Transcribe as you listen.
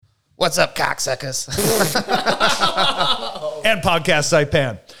What's up, cocksuckers? And podcast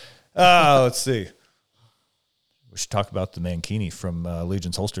Saipan. Let's see. We should talk about the Mankini from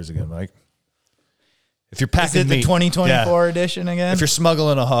Legion's Holsters again, Mike. If you're packing the 2024 edition again? If you're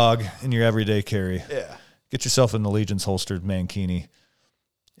smuggling a hog in your everyday carry, get yourself in the Legion's Holstered Mankini.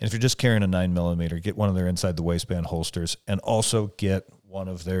 And if you're just carrying a 9mm, get one of their inside the waistband holsters, and also get one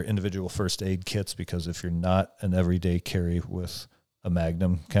of their individual first aid kits, because if you're not an everyday carry with a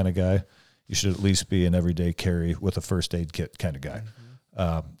Magnum kind of guy, you should at least be an everyday carry with a first aid kit kind of guy.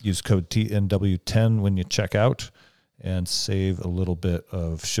 Use code TNW10 when you check out and save a little bit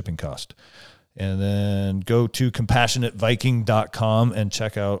of shipping cost. And then go to CompassionateViking.com and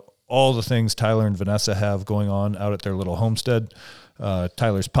check out all the things Tyler and Vanessa have going on out at their little homestead.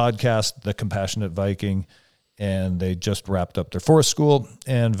 Tyler's podcast, The Compassionate Viking, and they just wrapped up their forest school.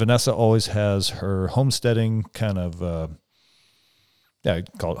 And Vanessa always has her homesteading kind of, I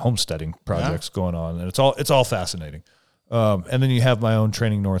call it homesteading projects going on, and it's all fascinating. And then you have my own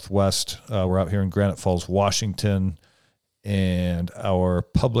Training Northwest. We're out here in Granite Falls, Washington, and our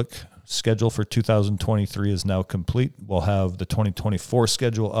public schedule for 2023 is now complete. We'll have the 2024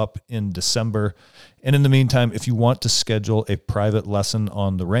 schedule up in December. And in the meantime, if you want to schedule a private lesson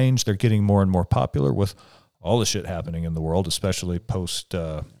on the range, they're getting more and more popular with all the shit happening in the world, especially post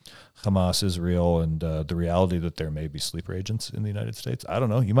Hamas, Israel, and the reality that there may be sleeper agents in the United States. I don't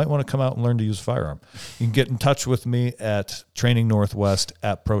know. You might want to come out and learn to use a firearm. You can get in touch with me at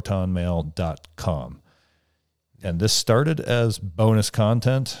trainingnorthwest@protonmail.com. And this started as bonus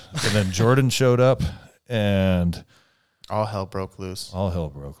content, and then Jordan showed up, and all hell broke loose.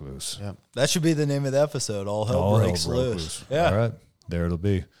 Yep. That should be the name of the episode. All hell breaks loose. Yeah. All right. There it'll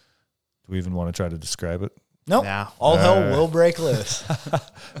be. Do we even want to try to describe it? Nope. Nah. All hell will break loose. All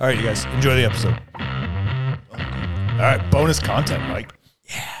right, you guys, enjoy the episode. All right, bonus content, Mike.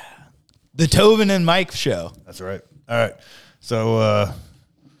 Yeah. The Tobin and Mike show. That's right. All right. So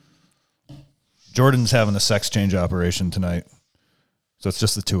Jordan's having a sex change operation tonight. So it's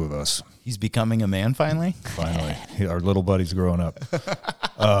just the two of us. He's becoming a man finally? Finally. Our little buddy's growing up.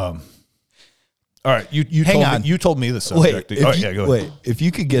 All right, you told me the subject. Go ahead. Wait, if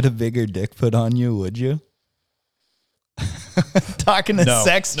you could get a bigger dick put on you, would you? Talking to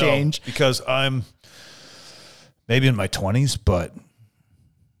sex change. Because I'm maybe in my 20s, but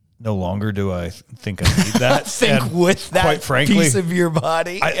no longer do I think I need that. And with that, quite frankly, piece of your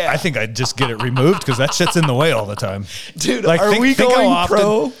body. I think I'd just get it removed because that shit's in the way all the time. Dude, think going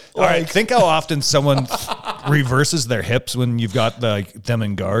pro? All right, think how often someone reverses their hips when you've got them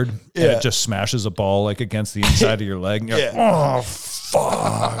in guard, and it just smashes a ball against the inside of your leg. And you're like, oh,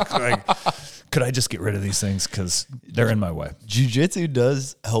 fuck. Could I just get rid of these things because they're in my way? Jiu-jitsu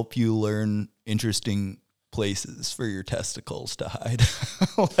does help you learn interesting places for your testicles to hide.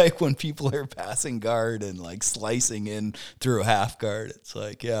 Like when people are passing guard and slicing in through a half guard. It's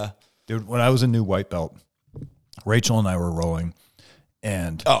dude, when I was a new white belt, Rachel and I were rolling,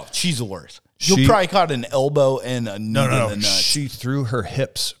 and she's the worst. You probably caught an elbow and a knee in the nuts. She threw her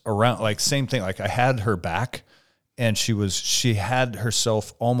hips around, same thing. I had her back, and she had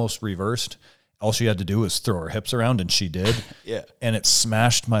herself almost reversed. All she had to do was throw her hips around, and she did. Yeah. And it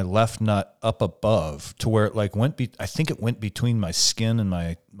smashed my left nut up above to where it I think it went between my skin and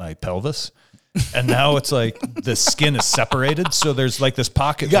my pelvis. And now it's the skin is separated. So there's this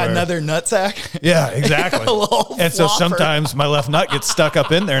pocket. You got another nutsack? Yeah, exactly. And so sometimes my left nut gets stuck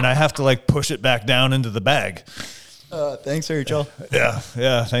up in there, and I have to push it back down into the bag. Thanks, Rachel. Yeah.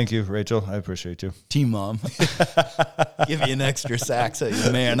 Thank you, Rachel. I appreciate you. Team mom. Give you an extra sack so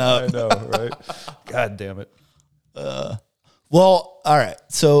you man up. I know, right? God damn it. Well, all right.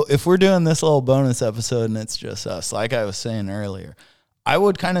 So if we're doing this little bonus episode and it's just us, like I was saying earlier, I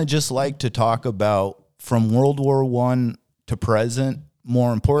would kind of just like to talk about from World War I to present,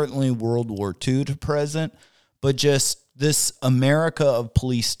 more importantly, World War II to present, but just this America of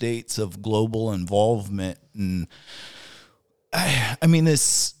police states of global involvement. And I mean,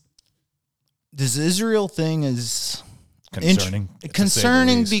 this Israel thing is concerning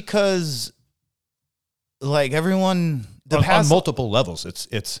because everyone on multiple levels,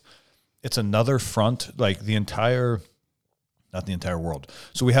 it's another front, the entire, not the entire world.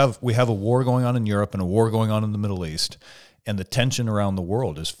 So we have a war going on in Europe and a war going on in the Middle East. And the tension around the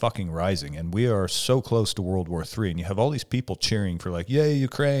world is fucking rising. And we are so close to World War III. And you have all these people cheering for yay,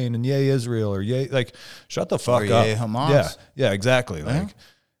 Ukraine, and yay, Israel, or yay, shut the fuck up. Yay, Hamas. Yeah, exactly. Yeah.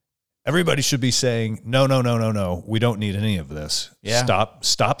 Everybody should be saying, no. We don't need any of this. Yeah.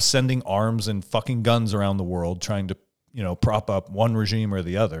 Stop sending arms and fucking guns around the world trying to, prop up one regime or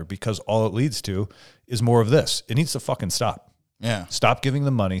the other, because all it leads to is more of this. It needs to fucking stop. Yeah. Stop giving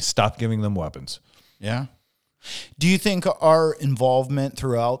them money. Stop giving them weapons. Yeah. Do you think our involvement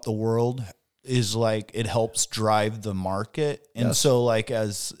throughout the world is like it helps drive the market? And Yes. so like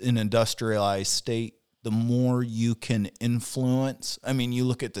as an industrialized state, the more you can influence, I mean, you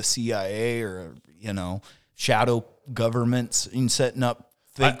look at the CIA or, shadow governments in setting up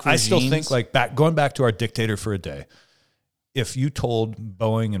fake I still regimes. think going back to our dictator for a day, if you told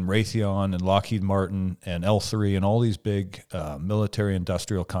Boeing and Raytheon and Lockheed Martin and L3 and all these big military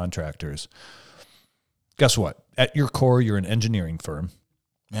industrial contractors, guess what? At your core, you're an engineering firm.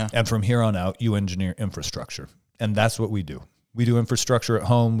 Yeah. And from here on out, you engineer infrastructure. And that's what we do. We do infrastructure at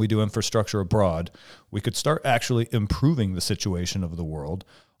home. We do infrastructure abroad. We could start actually improving the situation of the world.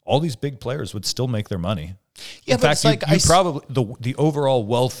 All these big players would still make their money. Yeah, In but fact, it's probably the overall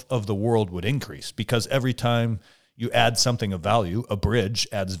wealth of the world would increase because every time you add something of value, a bridge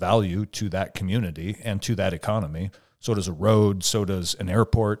adds value to that community and to that economy. So does a road. So does an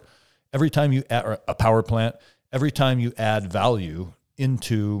airport. Every time you add a power plant, every time you add value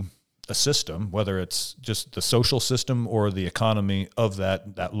into a system, whether it's just the social system or the economy of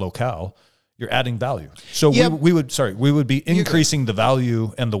that locale, you're adding value. So we would be increasing the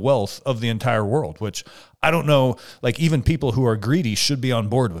value and the wealth of the entire world, which I don't know, like even people who are greedy should be on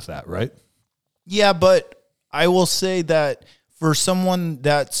board with that, right? Yeah, but I will say that for someone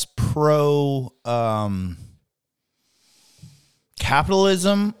that's pro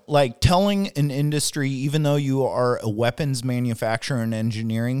capitalism, like telling an industry, even though you are a weapons manufacturer and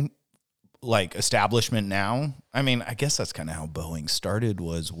engineering like establishment now, I mean, I guess that's kind of how Boeing started,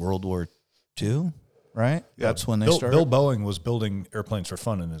 was World War II, right? Yeah, that's when they started. Bill Boeing was building airplanes for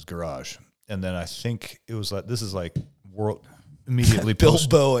fun in his garage. And then I think it was like, this is like immediately Bill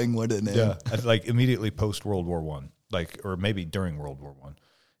post Boeing, what a name. Yeah, like immediately post World War I, or maybe during World War I.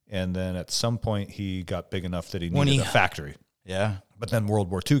 And then at some point he got big enough that he needed a factory. Yeah. But then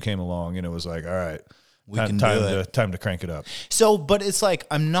World War II came along and it was like, all right, Time to crank it up. So, but it's like,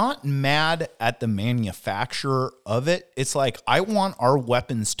 I'm not mad at the manufacturer of it. It's like, I want our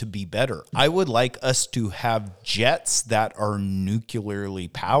weapons to be better. I would like us to have jets that are nuclearly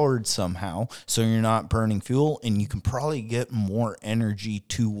powered somehow, so you're not burning fuel and you can probably get more energy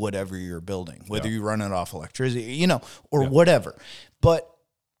to whatever you're building, whether you run it off electricity, or whatever. But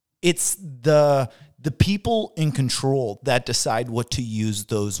it's the people in control that decide what to use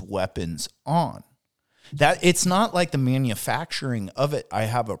those weapons on. That it's not like the manufacturing of it I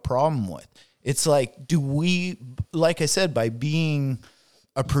have a problem with. It's like, do we, like I said, by being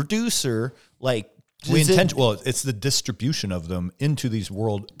a producer, like it's the distribution of them into these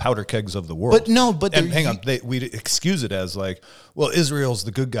world powder kegs of the world. But hang on, we excuse it as like, well, Israel's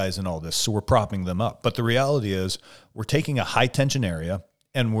the good guys in all this, so we're propping them up. But the reality is, we're taking a high tension area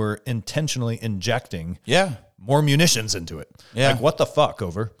and we're intentionally injecting more munitions into it. Yeah. Like, what the fuck,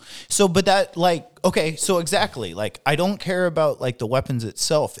 over? So, but that, like, okay, so exactly. Like, I don't care about, like, the weapons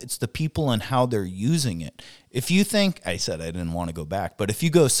itself. It's the people and how they're using it. If you think, I said I didn't want to go back, but if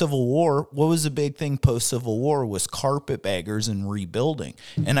you go Civil War, what was the big thing post-Civil War was carpetbaggers and rebuilding.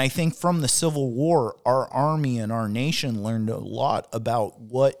 And I think from the Civil War, our army and our nation learned a lot about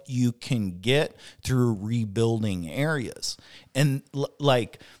what you can get through rebuilding areas. And,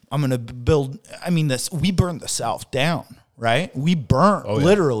 like, I'm going to build, we burned the South down, right? We burnt,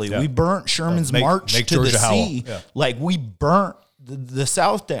 literally, we burnt Sherman's march to Georgia the sea. Yeah. Like, we burnt the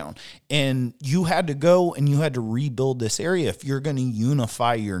South down. And you had to go and you had to rebuild this area if you're going to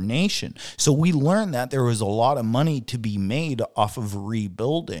unify your nation. So we learned that there was a lot of money to be made off of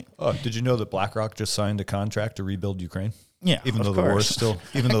rebuilding. Oh, did you know that BlackRock just signed a contract to rebuild Ukraine? Yeah, even though the war is still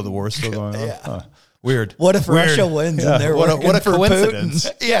going on. Yeah. Weird. What if Russia wins and they're working what a for coincidence?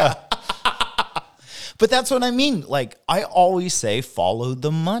 Putin? Yeah. But that's what I mean. Like, I always say follow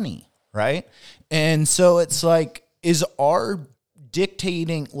the money, right? And so it's like, is our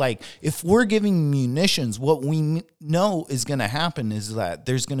dictating, like, if we're giving munitions, what we know is going to happen is that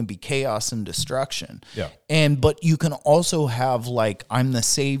there's going to be chaos and destruction. Yeah. But you can also have, like, I'm the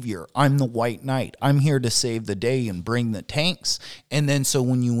savior, I'm the white knight, I'm here to save the day and bring the tanks. And then so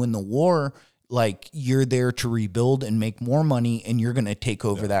when you win the war, like, you're there to rebuild and make more money, and you're going to take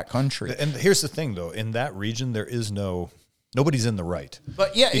over that country. And here's the thing, though. In that region, there is nobody's in the right.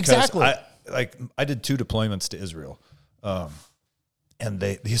 But, yeah, exactly. I did 2 deployments to Israel, and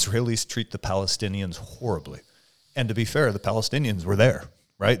the Israelis treat the Palestinians horribly. And to be fair, the Palestinians were there,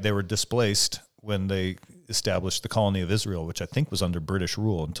 right? They were displaced when they established the colony of Israel, which I think was under British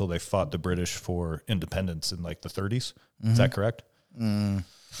rule until they fought the British for independence in, like, the 30s. Mm-hmm. Is that correct?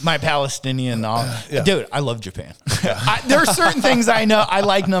 My Palestinian dude, I love Japan. There are certain things I know. I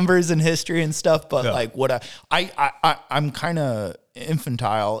like numbers and history and stuff, but like what I'm kind of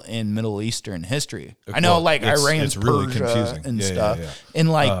infantile in Middle Eastern history. I know, like Iran, it's really Persia confusing and stuff,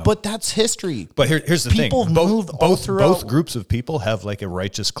 and like, but that's history. But here's the people thing: moved both groups of people have like a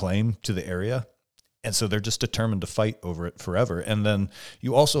righteous claim to the area, and so they're just determined to fight over it forever. And then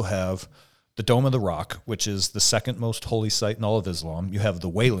you also have the Dome of the Rock, which is the second most holy site in all of Islam. You have the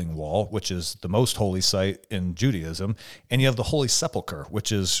Wailing Wall, which is the most holy site in Judaism. And you have the Holy Sepulchre,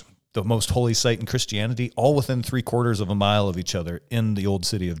 which is the most holy site in Christianity, all within 3/4 of a mile of each other in the old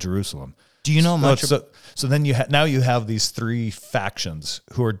city of Jerusalem. Do you know much? So then now you have these three factions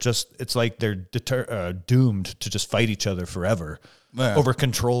who are just, it's like they're doomed to just fight each other forever over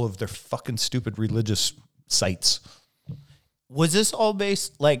control of their fucking stupid religious sites. Was this all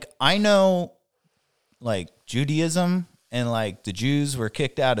based, like, I know, like, Judaism and, like, the Jews were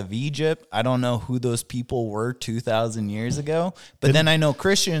kicked out of Egypt. I don't know who those people were 2,000 years ago. But then I know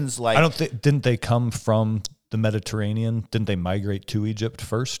Christians, like... Didn't they come from the Mediterranean? Didn't they migrate to Egypt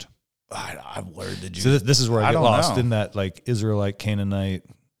first? Where did you... So this is where I get lost in that, like, Israelite, Canaanite...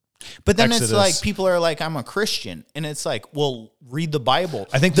 But then Exodus. It's like people are like, I'm a Christian. And it's like, well, read the Bible.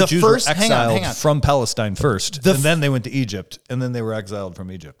 I think the Jews were exiled from Palestine first, and then they went to Egypt, and then they were exiled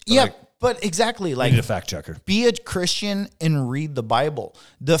from Egypt. But but exactly. Like, need a fact checker. Be a Christian and read the Bible.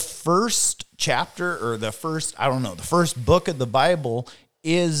 The first chapter or the first book of the Bible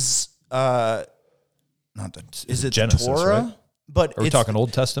is is it Genesis, Torah? Right? But are we talking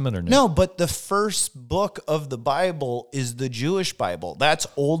Old Testament or no? But the first book of the Bible is the Jewish Bible. That's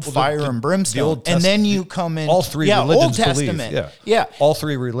fire and brimstone. And then you come in. All three religions Old Testament. Believe. Yeah. All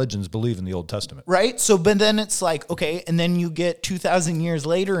three religions believe in the Old Testament. Right? So, but then it's like, okay, and then you get 2,000 years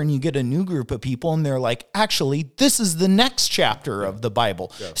later and you get a new group of people and they're like, actually, this is the next chapter of the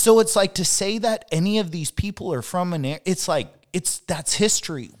Bible. Yeah. So it's like to say that any of these people are from it's like, that's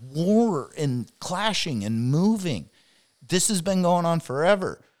history, war and clashing and moving. This has been going on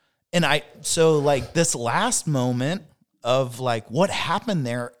forever. And so like this last moment of like what happened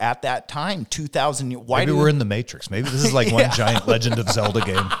there at that time, 2,000 years. Maybe we're in the Matrix. Maybe this is like one giant Legend of Zelda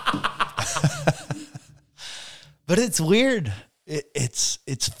game. But it's weird.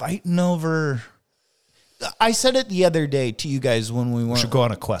 It's fighting over. I said it the other day to you guys when we should go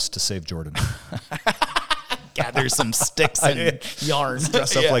on a quest to save Jordan. Gather some sticks and yarn.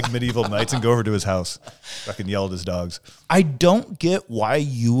 Dress up like medieval knights and go over to his house. Fucking yell at his dogs. I don't get why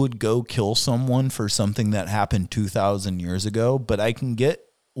you would go kill someone for something that happened 2,000 years ago, but I can get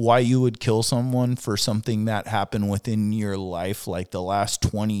why you would kill someone for something that happened within your life, like the last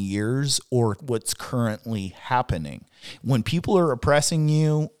 20 years or what's currently happening. When people are oppressing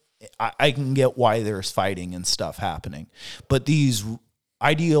you, I can get why there's fighting and stuff happening. But these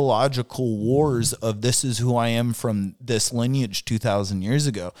ideological wars of this is who I am from this lineage 2,000 years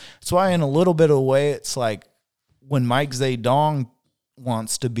ago. That's why in a little bit of a way, it's like when Mike Zedong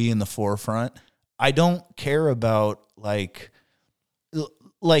wants to be in the forefront, I don't care about like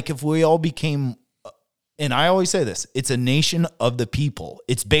if we all became, and I always say this, it's a nation of the people.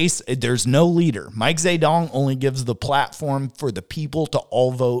 It's based, there's no leader. Mike Zedong only gives the platform for the people to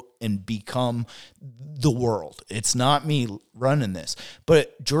all vote and become the world. It's not me running this.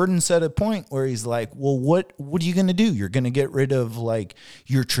 But Jordan said a point where he's like, well, what are you going to do? You're going to get rid of like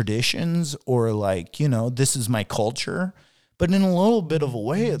your traditions or like, this is my culture. But in a little bit of a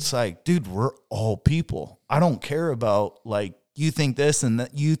way, it's like, dude, we're all people. I don't care about like, you think this and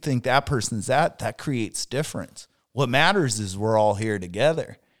that you think that person's that creates difference. What matters is we're all here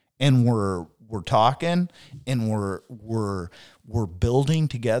together and we're talking and we're building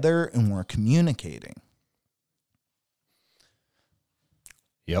together and we're communicating.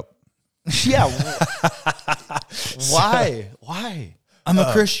 Yep. Yeah. Why? I'm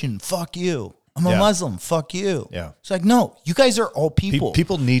a Christian. Fuck you. I'm a Muslim. Fuck you. Yeah. It's like, no, you guys are all people.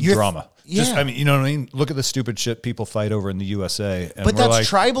 People need drama. Yeah. Just, I mean, you know what I mean? Look at the stupid shit people fight over in the USA. And but that's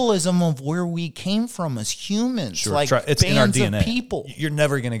tribalism of where we came from as humans. Sure, like it's in our DNA. Of people. You're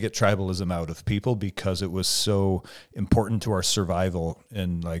never going to get tribalism out of people because it was so important to our survival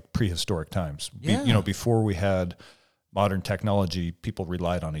in like prehistoric times. Yeah. Before we had modern technology, people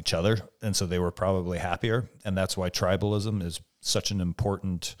relied on each other. And so they were probably happier. And that's why tribalism is such an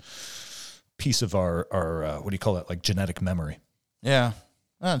important piece of our what do you call it? Like genetic memory. Yeah.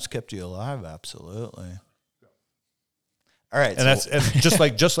 Well, it's kept you alive, absolutely. All right, and and just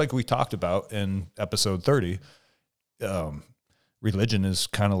like we talked about in episode 30, religion is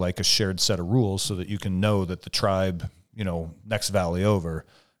kind of like a shared set of rules, so that you can know that the tribe, next valley over,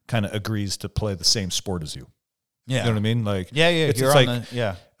 kind of agrees to play the same sport as you. Yeah. You know what I mean? Like, Yeah. it's You're like on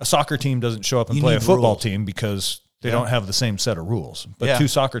a soccer team doesn't show up and You play a need football rules. team because they don't have the same set of rules. But Yeah. two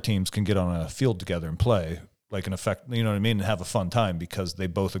soccer teams can get on a field together and play like an effect, you know what I mean, and have a fun time because they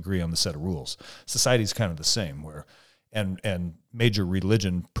both agree on the set of rules. Society's kind of the same where, and major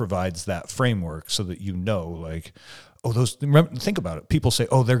religion provides that framework so that you know, like, oh, think about it. People say,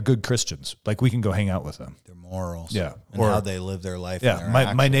 oh, they're good Christians. Like, we can go hang out with them. their morals. Yeah. And how they live their life. Yeah. And their My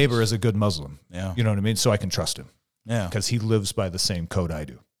actions. neighbor is a good Muslim. Yeah. You know what I mean? So I can trust him. Yeah. Because he lives by the same code I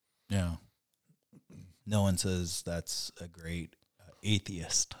do. Yeah. No one says that's a great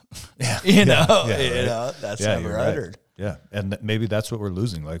atheist. Yeah. you know, right. That's Yeah, never you're right. uttered. Yeah. And maybe that's what we're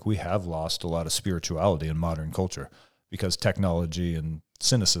losing. Like, we have lost a lot of spirituality in modern culture because technology and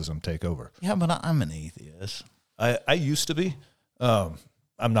cynicism take over. Yeah, but I'm an atheist. I used to be.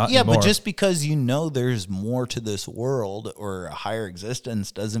 I'm not Yeah, anymore. but just because you know there's more to this world or a higher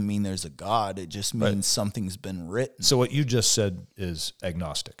existence doesn't mean there's a God. It just means something's been written. So what you just said is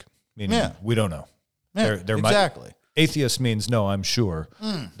agnostic, meaning we don't know. Yeah, There exactly. Atheist means no, I'm sure.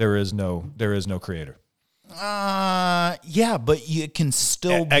 There is no creator. Yeah, but you can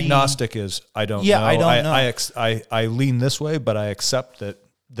still be Agnostic is I don't Yeah, know. I don't know. I lean this way, but I accept that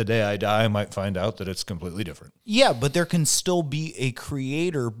the day I die, I might find out that it's completely different. Yeah, but there can still be a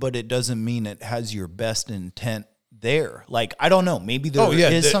creator, but it doesn't mean it has your best intent there. Like, I don't know. Maybe there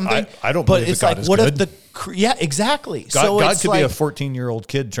is something. I don't but believe it's that God like, is what good. if yeah, exactly. God it's could like, be a 14-year-old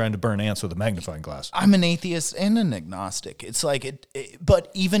kid trying to burn ants with a magnifying glass. I'm an atheist and an agnostic. It's like but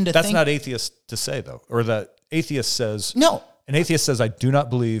even to That's think not atheist to say, though, or that atheist says no. An atheist says, I do not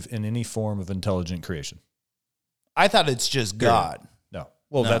believe in any form of intelligent creation. I thought it's just God. No.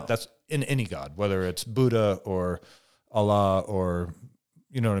 Well, No. that's in any God, whether it's Buddha or Allah or,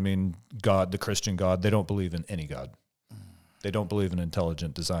 you know what I mean, God, the Christian God. They don't believe in any God. They don't believe in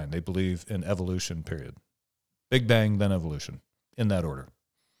intelligent design. They believe in evolution, period. Big Bang, then evolution, in that order.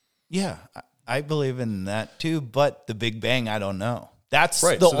 Yeah, I believe in that too, but the Big Bang, I don't know. That's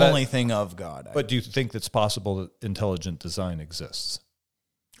Right, the so that- only thing of God. But do you think it's possible that intelligent design exists?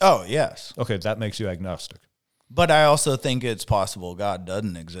 Oh, yes. Okay, that makes you agnostic. But I also think it's possible God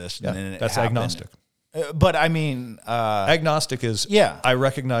doesn't exist. Yeah, and that's agnostic. But I mean, Agnostic is, yeah. I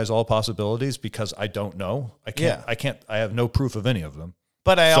recognize all possibilities because I don't know. Yeah. I have no proof of any of them.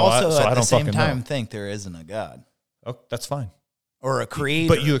 but I So also so I at the don't same fucking time know. think there isn't a God Oh, that's fine. or a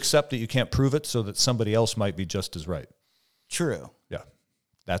creator. But you accept that you can't prove it so that somebody else might be just as right. True. Yeah.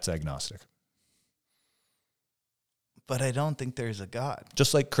 That's agnostic. But I don't think there's a God.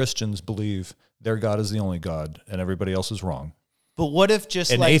 Just like Christians believe their God is the only God and everybody else is wrong. But what if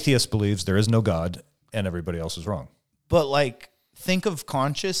just An like, atheist believes there is no God and everybody else is wrong. but like, think of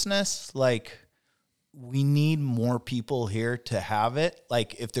consciousness, like, we need more people here to have it.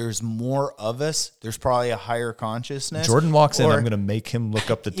 Like, if there's more of us, there's probably a higher consciousness. Jordan walks in, Or- I'm going to make him look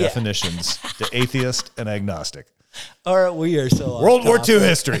up the Yeah. definitions to atheist and agnostic. Or we are so off World War topic. II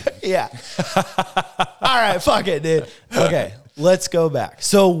history. Yeah. All right, fuck it, dude. Okay, let's go back.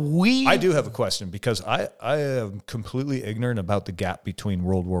 So I do have a question because I am completely ignorant about the gap between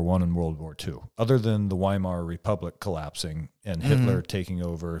World War I and World War II, other than the Weimar Republic collapsing and Hitler taking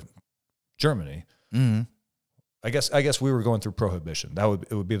over Germany. I guess we were going through Prohibition.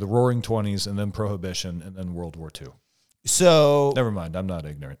 It would be the Roaring 20s and then Prohibition and then World War II. So Never mind, I'm not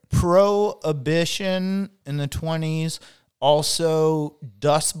ignorant. Prohibition in the 20s, also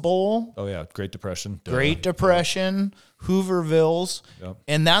Dust Bowl, Oh yeah, Great Depression. Great Depression, Hoovervilles. Yep.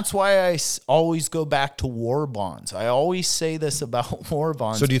 And that's why I always go back to war bonds. I always say this about war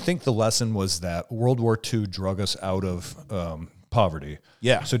bonds. So do you think the lesson was that World War II drug us out of poverty?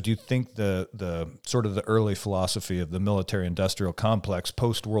 Yeah. So do you think the sort of the early philosophy of the military industrial complex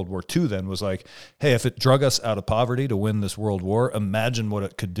post World War II then was like, hey, if it drug us out of poverty to win this world war, imagine what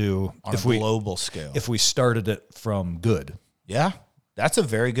it could do on a global scale. if we started it from good. Yeah, that's a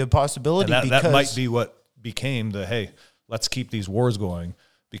very good possibility. And because that might be what became the, hey, let's keep these wars going,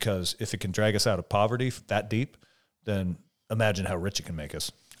 because if it can drag us out of poverty that deep, then imagine how rich it can make us.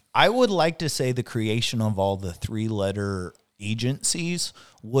 I would like to say the creation of all the 3-letter agencies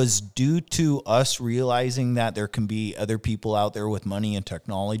was due to us realizing that there can be other people out there with money and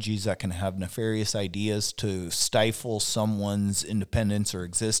technologies that can have nefarious ideas to stifle someone's independence or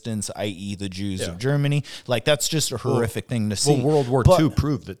existence, i.e. the Jews of Germany. Like, that's just a horrific thing to see. Well, World War II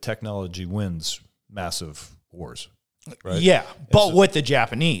proved that technology wins massive wars. Right? Yeah, but with the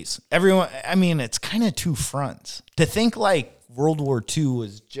Japanese, everyone, I mean, it's kind of two fronts. To think like World War II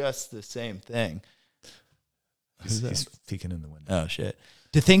was just the same thing. He's peeking in the window. Oh, shit.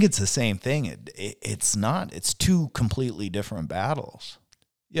 To think it's the same thing, it's not. It's two completely different battles.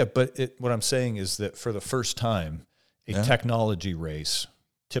 Yeah, but what I'm saying is that for the first time, a technology race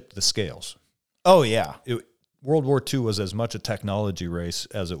tipped the scales. Oh, yeah. World War II was as much a technology race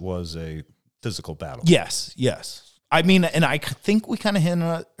as it was a physical battle. Yes. I mean, and I think we kind of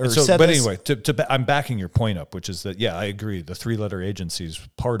hinted or said but this. anyway, I'm backing your point up, which is that, yeah, I agree. The three-letter agencies,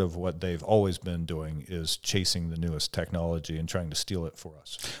 part of what they've always been doing is chasing the newest technology and trying to steal it for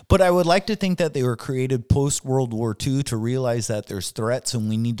us. But I would like to think that they were created post-World War II to realize that there's threats and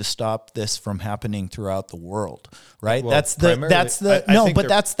we need to stop this from happening throughout the world, right? Well, that's the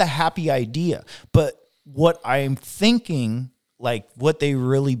that's the happy idea. But what I'm thinking, like what they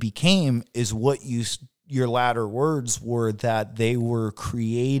really became is what your latter words were, that they were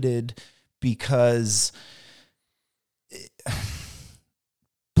created because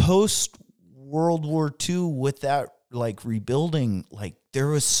post World War II, with that like rebuilding, like there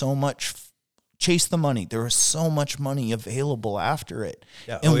was so much chase the money. There was so much money available after it.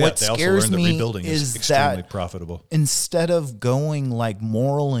 Yeah. And what they also scares learned that me rebuilding is extremely that profitable. instead of going like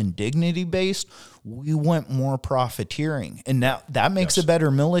moral and dignity based, we went more profiteering. And now that makes a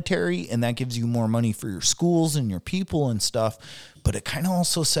better military, and that gives you more money for your schools and your people and stuff. But it kind of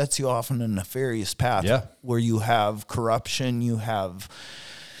also sets you off on a nefarious path where you have corruption, you have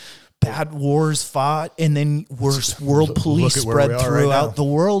bad wars fought, and then world police spread throughout the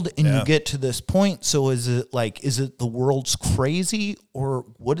world, and you get to this point. So is it the world's crazy, or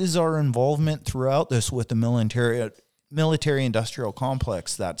what is our involvement throughout this with the military industrial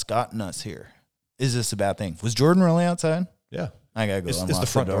complex that's gotten us here? Is this a bad thing? Was Jordan really outside? Yeah. I gotta go. Is the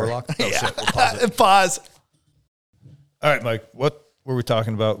front door locked? Oh, shit. We'll pause it. Pause. All right, Mike, what were we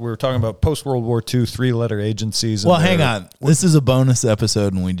talking about? We were talking about post-World War II, three-letter agencies. Well, hang on. This is a bonus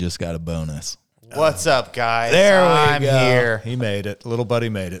episode, and we just got a bonus. What's up, guys? I'm here. He made it. Little buddy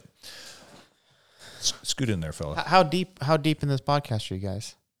made it. Scoot in there, fella. How deep in this podcast are you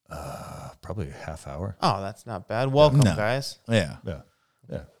guys? Probably a half hour. Oh, that's not bad. Welcome, guys. Yeah. Yeah.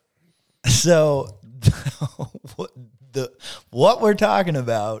 So what we're talking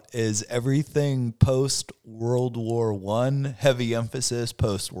about is everything post World War I, heavy emphasis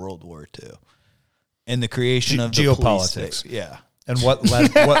post World War II, and the creation of the geopolitics. Yeah, and what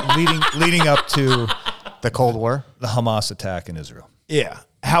leading up to The Cold War, the Hamas attack in Israel. Yeah,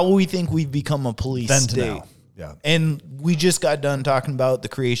 how we think we've become a police Then state. to now. Yeah, and we just got done talking about the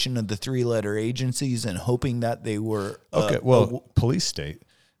creation of the three-letter agencies and hoping that they were police state.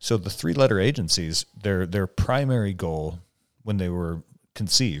 So the three-letter agencies, their primary goal when they were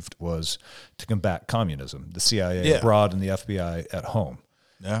conceived was to combat communism, the CIA abroad and the FBI at home.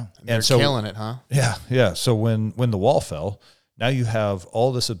 Yeah. They're killing it, huh? Yeah. So when the wall fell, now you have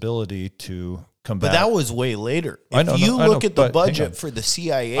all this ability to combat. But that was way later. If you look at the budget for the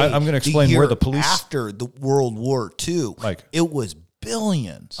CIA, I'm going to explain where the police after the World War II, Mike, it was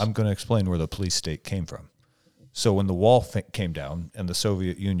billions. I'm going to explain where the police state came from. So when the wall came down and the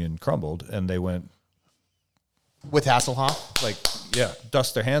Soviet Union crumbled and they went with Hasselhoff,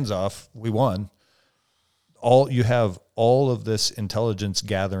 dust their hands off, we won. You have all of this intelligence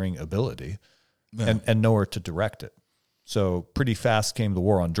gathering ability and nowhere to direct it. So pretty fast came the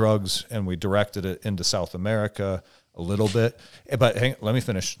war on drugs, and we directed it into South America a little bit. But let me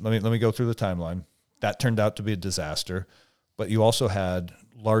finish. Let me go through the timeline. That turned out to be a disaster. But you also had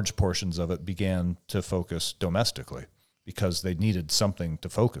large portions of it began to focus domestically because they needed something to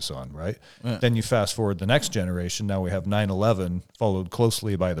focus on, right? Yeah. Then you fast forward the next generation. Now we have 9/11 followed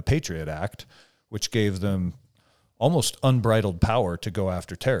closely by the Patriot Act, which gave them almost unbridled power to go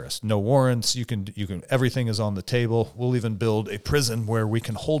after terrorists. No warrants. You can. Everything is on the table. We'll even build a prison where we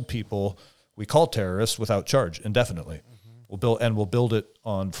can hold people we call terrorists without charge indefinitely. Mm-hmm. We'll build it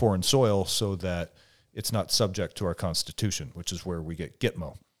on foreign soil so that it's not subject to our Constitution, which is where we get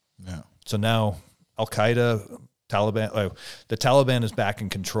Gitmo. Yeah. So now Al-Qaeda, Taliban, the Taliban is back in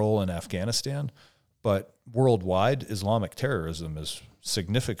control in Afghanistan, but worldwide Islamic terrorism is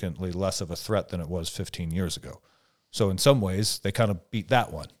significantly less of a threat than it was 15 years ago. So in some ways, they kind of beat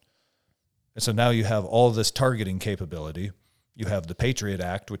that one. And so now you have all this targeting capability. You have the Patriot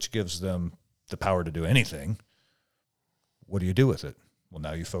Act, which gives them the power to do anything. What do you do with it? Well,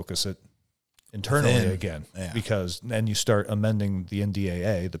 now you focus it internally again, because then you start amending the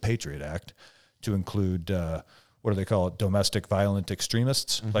NDAA, the Patriot Act, to include, what do they call it, domestic violent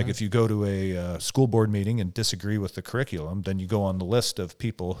extremists. Mm-hmm. Like if you go to a school board meeting and disagree with the curriculum, then you go on the list of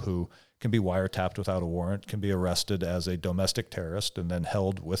people who can be wiretapped without a warrant, can be arrested as a domestic terrorist, and then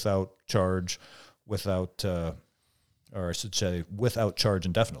held without charge, without charge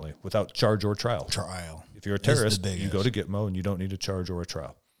indefinitely, without charge or trial. If you're a terrorist, you go to Gitmo and you don't need a charge or a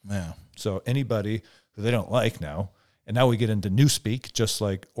trial. Yeah. So anybody who they don't like now And now we get into newspeak, just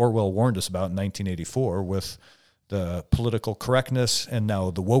like Orwell warned us about in 1984 with the political correctness and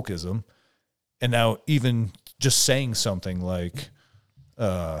now the wokeism. And now even just saying something like,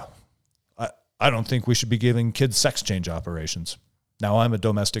 I don't think we should be giving kids sex change operations. Now I'm a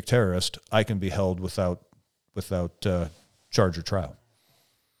domestic terrorist. I can be held without charge or trial.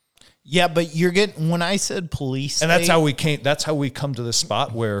 Yeah, but you're getting, when I said police state, And that's how we come to this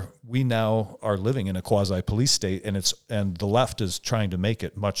spot where we now are living in a quasi-police state, and the left is trying to make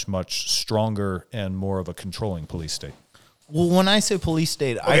it much, much stronger and more of a controlling police state. well, when I say police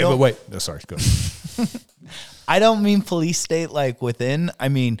state, Okay, but wait. No, sorry, go ahead. I don't mean police state like within. I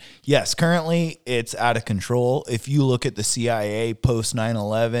mean, yes, currently it's out of control. If you look at the CIA post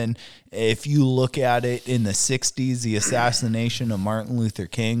 9/11, if you look at it in the 60s, the assassination of Martin Luther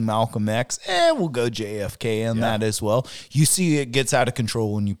King, Malcolm X, we'll go JFK on that as well. You see it gets out of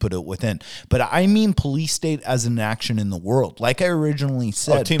control when you put it within. But I mean police state as an action in the world. Like I originally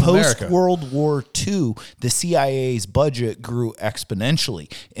said, Team post America. World War II, the CIA's budget grew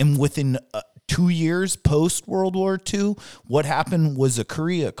exponentially. And within 2 years post World War II, what happened was a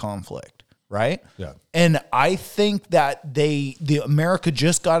Korea conflict, right? Yeah. And I think that the America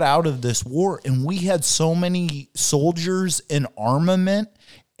just got out of this war, and we had so many soldiers and armament,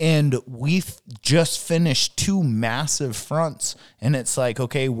 and we've just finished 2 massive fronts. And it's like,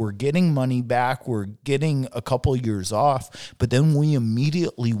 okay, we're getting money back, we're getting a couple years off, but then we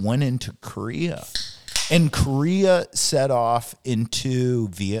immediately went into Korea. And Korea set off into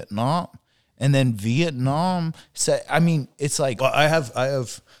Vietnam. And then Vietnam said, I mean, it's like, Well, I have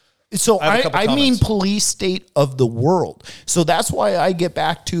so I have a couple I mean comments. police state of the world. So that's why I get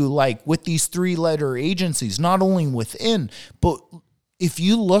back to like with these 3-letter agencies, not only within, but if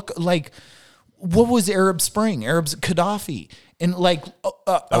you look like, what was Arab Spring, Gaddafi, and like,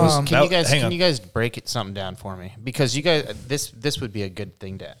 Can you guys break something down for me? Because you guys, this would be a good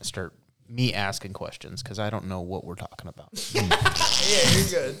thing to start me asking questions, because I don't know what we're talking about. yeah, you're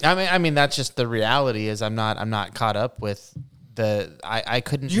good. I mean that's just the reality. Is I'm not caught up with the. I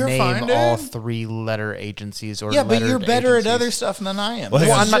couldn't You're name fine, all dude. 3-letter agencies or Yeah, but you're lettered better agencies. at other stuff than I am. Well,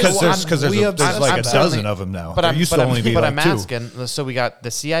 I'm not- because we have- there's like I'm a certainly- dozen of them now. But There I'm, used but to I'm, only be but like I'm 2. asking. So we got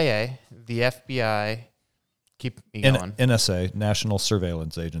the CIA, the FBI. Keep me going. NSA, National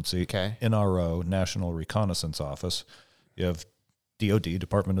Surveillance Agency. Okay. NRO, National Reconnaissance Office. You have DOD,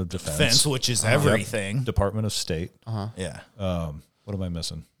 Department of Defense, which is everything. Department of State. Yeah. What am I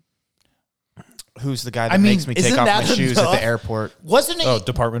missing? Who's the guy that I mean, makes me take isn't off my that shoes at enough? the airport? Wasn't it? Oh,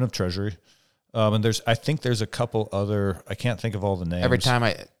 Department of Treasury. And I think there's a couple other. I can't think of all the names. Every time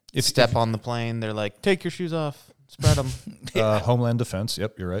I step on the plane, they're like, "Take your shoes off, spread them." Homeland Defense.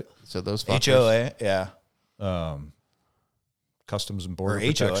 Yep, you're right. So those fuckers. HOA, yeah. Customs and Border Or HOA.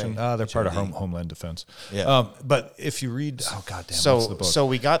 Protection. They're part of HOD. Homeland Defense. Yeah. But if you read, goddamn, what's the book? So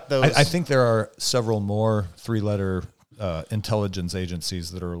we got those. I think there are several more 3-letter intelligence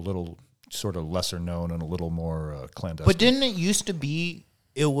agencies that are a little sort of lesser known and a little more clandestine. But didn't it used to be,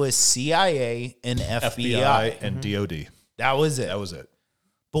 it was CIA and FBI. and DOD. That was it. That was it.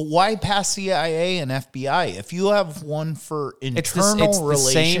 But why pass CIA and FBI? If you have one for it's internal the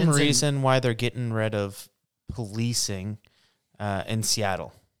relations. same and- reason why they're getting rid of policing in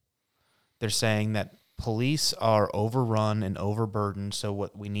Seattle. They're saying that police are overrun and overburdened. So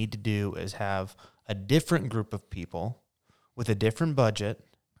what we need to do is have a different group of people with a different budget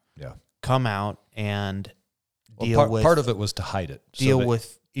Yeah. come out and Well, deal with. part of it was to hide it. deal that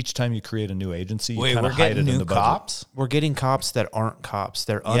with- each time you create a new agency, you Wait, kind we're of hide it getting in new the budget. cops? We're getting cops that aren't cops.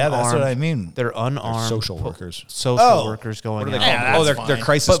 They're unarmed. Yeah, that's what I mean. They're unarmed social workers. Social workers going What are they out. called? Yeah, oh, that's they're fine.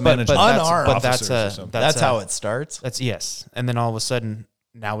 crisis management. unarmed But that's officers or something. That's how it starts. That's yes. And then all of a sudden,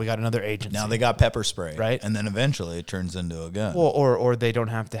 now we got another agency. Now they got pepper spray. Right. And then eventually it turns into a gun. Well, or they don't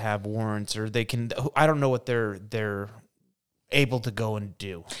have to have warrants, or they can. I don't know what they're able to go and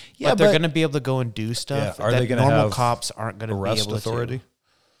do. Yeah, but they're but- going to be able to go and do stuff. Yeah, are that they gonna normal have cops aren't going to be arrest able authority? to?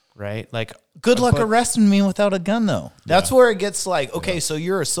 Right? Like, Good luck but- arresting me without a gun, though. That's where it gets like, okay, so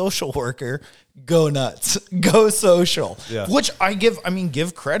you're a social worker, go nuts, go social. Yeah. Which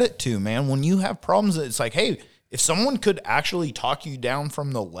give credit to, man. When you have problems, it's like, hey, if someone could actually talk you down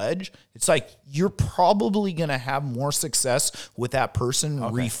from the ledge, it's like you're probably gonna have more success with that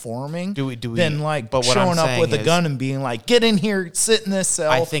person reforming Do we- than like but what I'm showing up saying with a is- gun and being like, get in here, sit in this cell.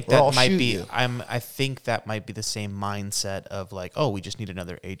 I think or I'll that might shoot be. you. I think that might be the same mindset of like, oh, we just need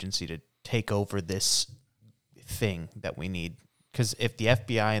another agency to take over this thing that we need. Because if the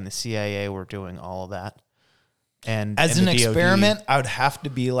FBI and the CIA were doing all of that, As and an the DOD. experiment, I would have to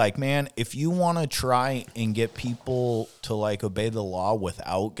be like, man, if you want to try and get people to like obey the law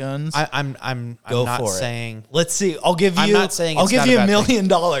without guns, I'm go not for saying it. Let's see. I'll give you. I'm not saying I'll it's give not you a $1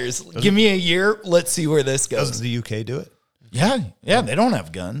 bad million. Give me a year. Let's see where this goes. Doesn't the UK do it? Yeah, they don't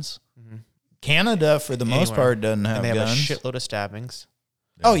have guns. Canada, for the most Anywhere. part, doesn't have and they have guns. a shitload of stabbings.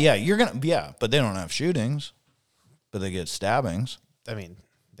 Oh yeah, but they don't have shootings, but they get stabbings. I mean,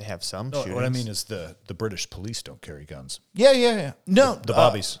 they have some No, shootings. what I mean is the British police don't carry guns. Yeah. No, The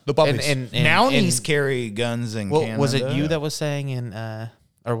bobbies. The bobbies. and Mounties carry guns in Canada. was it you that was saying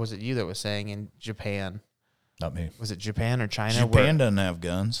or was it you that was saying in Japan? Not me. Was it Japan or China? Japan doesn't have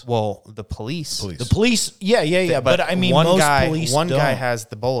guns. Well, the police. The police, yeah. But I mean, most police one don't. guy has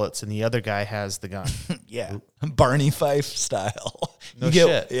the bullets and the other guy has the gun. Yeah, Barney Fife style. No You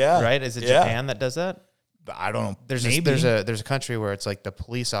shit. Yeah, Right? Is it Yeah. Japan that does that? I don't know. There's Maybe. a country where it's like the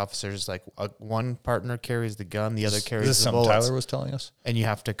police officers, like one partner carries the gun, the other carries Is this the something bullets, Tyler was telling us? and you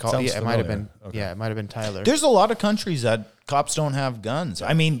have to call. Sounds Yeah, it might have been. familiar. Okay. Yeah, it might have been Tyler. There's a lot of countries that cops don't have guns.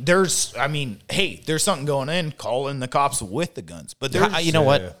 I mean, hey, there's something going in. Call in the cops with the guns. But there's, You know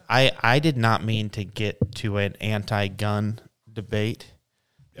what? I did not mean to get to an anti-gun debate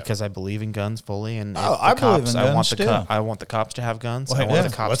because I believe in guns fully, and if I the believe cops, in I want guns, the too. I want the cops to have guns. Well, I want yeah.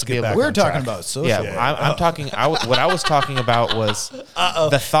 the cops Let's to be get able. back we're on talking track. about social. Yeah, I'm talking. What I was talking about was the thought,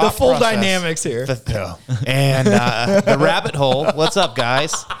 the full process, dynamics here. and the rabbit hole. What's up,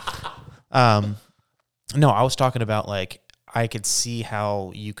 guys? No, I was talking about like I could see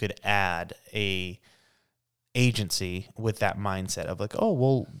how you could add a agency with that mindset of like, oh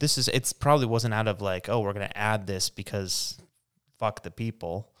well, it's probably wasn't out of like, oh, we're gonna add this because fuck the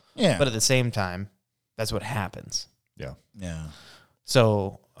people. Yeah, But at the same time, that's what happens. Yeah. yeah.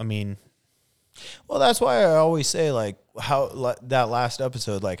 So I mean, Well, that's why I always say, like, that last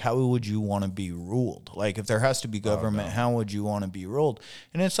episode, like, how would you want to be ruled? Like, if there has to be government, how would you want to be ruled?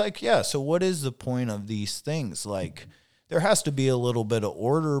 And it's like, yeah, so what is the point of these things? Like, there has to be a little bit of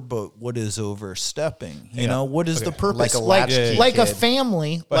order, but what is overstepping? You know, what is the purpose? Like a latchkey like a kid.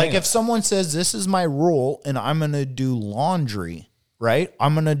 family, But like hang if on. someone says, this is my rule and I'm going to do laundry, right?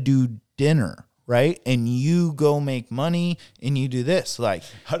 I'm going to do dinner, right? And you go make money and you do this. Like,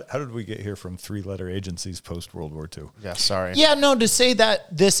 How did we get here from 3-letter agencies post World War II? yeah, sorry. yeah, no, to say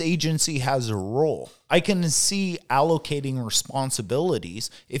that this agency has a role, I can see allocating responsibilities.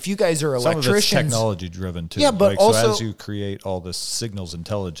 If you guys are Some of it's electricians, technology driven too. Yeah, but so also- as you create all this signals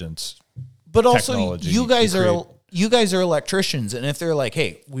intelligence, but also technology, you guys you are create- you guys are electricians, and if they're like,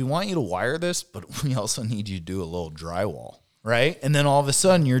 hey, we want you to wire this, but we also need you to do a little drywall. Right. And then all of a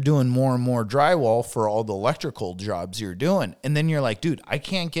sudden you're doing more and more drywall for all the electrical jobs you're doing. And then you're like, dude, I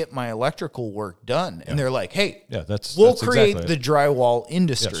can't get my electrical work done. And they're like, hey, yeah, that's we'll that's create exactly the drywall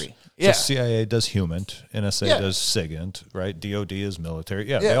industry. Yes. So CIA does HUMINT, NSA Yeah. does SIGINT, right? DOD is military.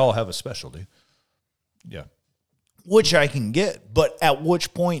 Yeah, Yeah. they all have a specialty. Yeah. Which I can get, but at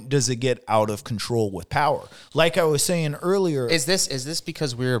which point does it get out of control with power? Like I was saying earlier, Is this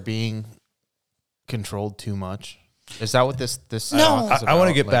because we're being controlled too much? Is that what this No. talk is I want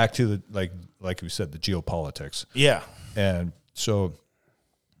to about? get Like, back to the like we said, the geopolitics. yeah, And so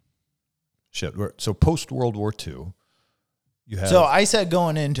so post World War II, you have so I said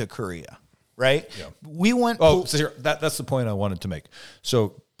going into Korea, right? Yeah. We went. Oh, so here, that's the point I wanted to make.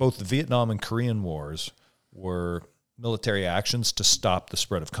 So both the Vietnam and Korean wars were military actions to stop the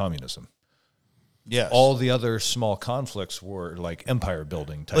spread of communism. yes. All the other small conflicts were like empire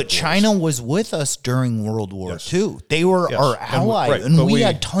building type But wars. China was with us during World War Yes. II. They were Yes. our And ally, right, and but we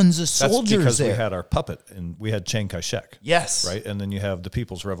had tons of That's soldiers because there. we had our puppet, and we had Chiang Kai-shek. yes, Right? And then you have the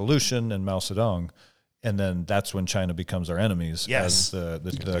People's Revolution and Mao Zedong. And then that's when China becomes our enemies Yes. as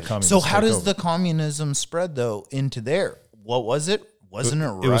the communists. So how take does over. the communism spread though into there? What was it? Wasn't it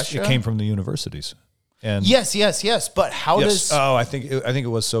Russia? It came from the universities. And yes. But how yes. does? I think it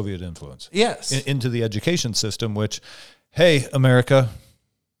was Soviet influence. Yes. Into the education system, which, hey, America,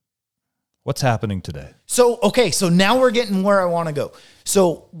 what's happening today? So, okay, so now we're getting where I want to go.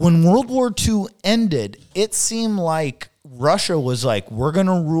 So, when World War II ended, it seemed like Russia was like, we're going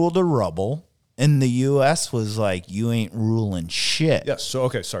to rule the rubble. And the U.S. was like, you ain't ruling shit. Yes. So,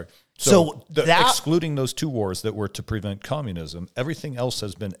 okay, sorry. So that- excluding those two wars that were to prevent communism, everything else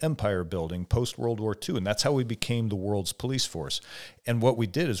has been empire building post World War II, and that's how we became the world's police force. And what we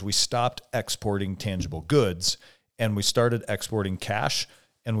did is we stopped exporting tangible goods, and we started exporting cash,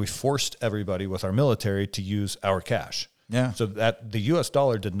 and we forced everybody with our military to use our cash. Yeah. So that the U.S.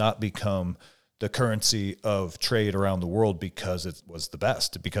 dollar did not become the currency of trade around the world because it was the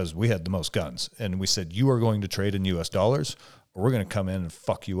best, because we had the most guns. And we said, you are going to trade in U.S. dollars. or we're going to come in and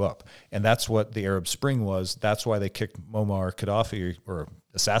fuck you up. And that's what the Arab Spring was. That's why they kicked Muammar Gaddafi, or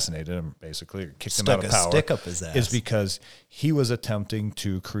assassinated him, basically, or kicked him out of power. Stick up his ass. Is because he was attempting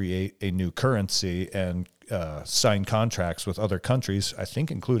to create a new currency and sign contracts with other countries, I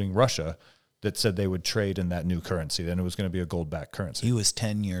think including Russia, that said they would trade in that new currency. Then it was going to be a gold-backed currency. He was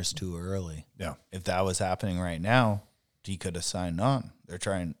 10 years too early. Yeah. If that was happening right now, he could have signed on. They're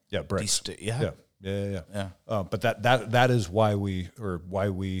trying. Yeah, BRICS. Yeah. But that is why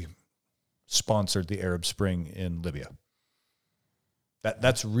we sponsored the Arab Spring in Libya.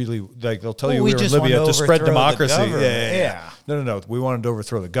 That's really, like, they'll tell you we were in Libya to spread democracy. Yeah. No. We wanted to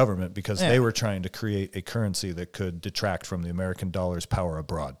overthrow the government because they were trying to create a currency that could detract from the American dollar's power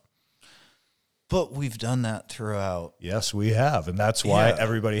abroad. But we've done that throughout. Yes, we have. And that's why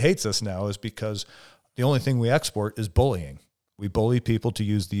everybody hates us now, is because the only thing we export is bullying. We bully people to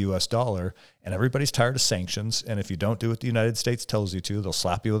use the U.S. dollar, and everybody's tired of sanctions. And if you don't do what the United States tells you to, they'll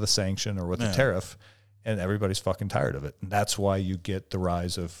slap you with a sanction or with a tariff, and everybody's fucking tired of it. And that's why you get the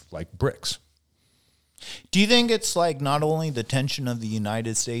rise of, like, BRICS. Do you think it's like not only the tension of the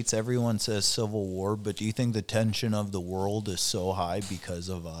United States, everyone says civil war, but do you think the tension of the world is so high because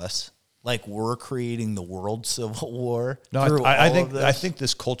of us? Like, we're creating the world civil war? No, I think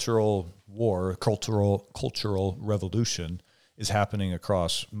this cultural war, cultural revolution is happening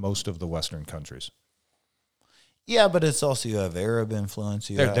across most of the Western countries. Yeah, but it's also, you have Arab influence.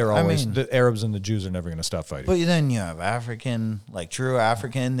 They're always, the Arabs and the Jews are never going to stop fighting. But then you have African, like true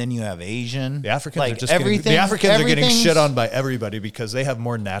African, then you have Asian. The Africans like are just are getting shit on by everybody because they have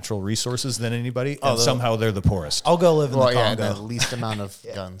more natural resources than anybody, and somehow they're the poorest. I'll go live in the Congo. Yeah, the least amount of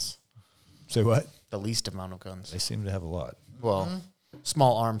guns. Say what? The least amount of guns. They seem to have a lot. Well,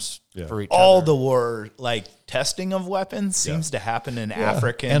 small arms for each all other. The war, like testing of weapons, seems to happen in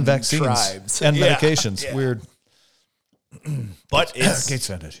African and vaccines tribes and medications. Yeah. Weird. But it's Gates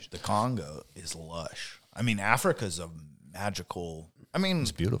Foundation. The Congo is lush. I mean, Africa's a magical. I mean,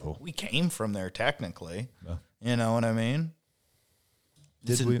 it's beautiful. We came from there technically. Yeah. You know what I mean?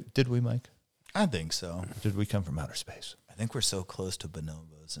 Did we, Mike? I think so. Did we come from outer space? I think we're so close to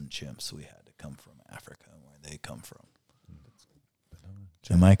bonobos and chimps. We had to come from Africa, where they come from.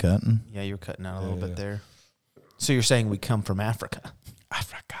 Am I cutting? Yeah, you're cutting out a little bit there. So you're saying we come from Africa?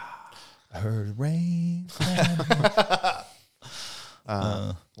 Africa. I heard rain.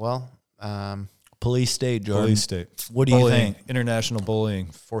 Police state, Jordan. Police state. What do you think? International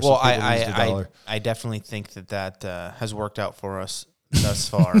bullying. Well, I definitely think that has worked out for us thus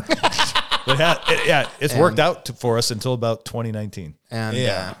far. It's worked out for us until about 2019.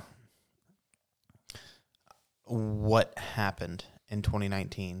 And what happened in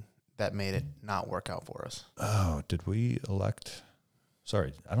 2019 that made it not work out for us? Oh, did we elect?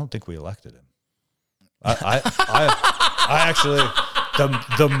 Sorry, I don't think we elected him. I actually,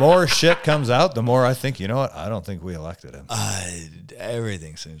 the more shit comes out, the more I think, you know what? I don't think we elected him.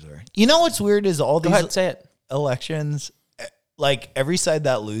 Everything seems right. You know what's weird is all these elections, like every side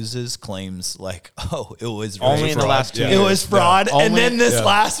that loses claims like, oh, it was only in the last 2 years. It was fraud. Yeah. And then this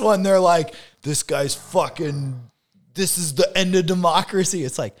last one, they're like, this guy's fucking, this is the end of democracy.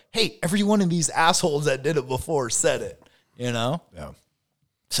 It's like, hey, every one of these assholes that did it before said it, you know? Yeah.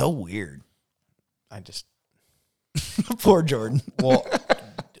 So weird. I just poor Jordan. Well,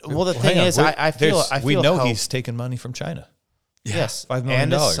 the thing is, I feel we know he's taking money from China. Yes, $5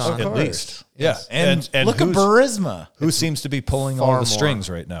 million at least. Yes. Yeah, and look at Burisma. Who seems to be pulling all the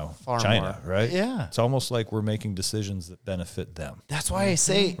strings right now? China, right? Yeah. It's almost like we're making decisions that benefit them. That's why I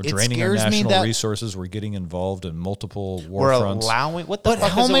say we're draining our national resources. We're getting involved in multiple war fronts. We're allowing what the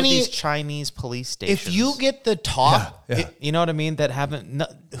fuck is it with these Chinese police stations? If you get the top, you know what I mean, that haven't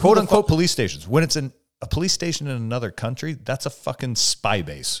quote unquote police stations. When it's a police station in another country, that's a fucking spy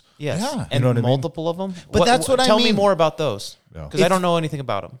base. Yes. Yeah. And you know multiple of them. But that's what I mean. Tell me more about those. Because I don't know anything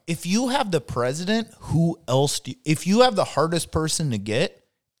about them. If you have the president, who else if you have the hardest person to get,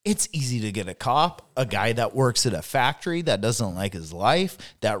 it's easy to get a cop, a guy that works at a factory that doesn't like his life,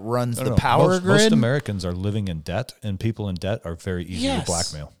 that runs the power grid. Most Americans are living in debt, and people in debt are very easy to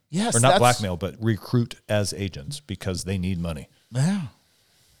blackmail. Yes. Or not blackmail, but recruit as agents because they need money. Yeah.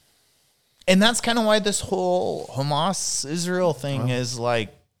 And that's kind of why this whole Hamas-Israel thing is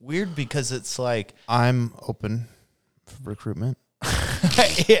like weird, because it's like, I'm open for recruitment.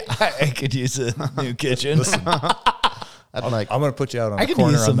 I could use a new kitchen. Listen, I'm going to put you out on a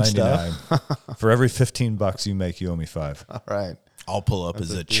corner on 99. For every $15 you make, you owe me $5. All right. I'll pull up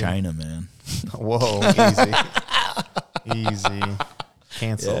as a Chinaman. Whoa, easy.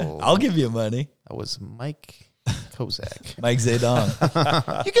 Cancel. Yeah, I'll give you money. That was Mike Kozak. Mike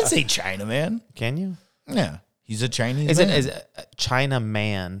Zedong. You can say Chinaman. Can you? Yeah. He's a Chinese Is man. it a China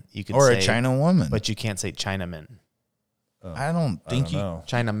man? You can or say, a China woman. but you can't say Chinaman. I don't think know.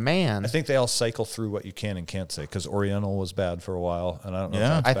 China man. I think they all cycle through what you can and can't say because Oriental was bad for a while, and I don't know.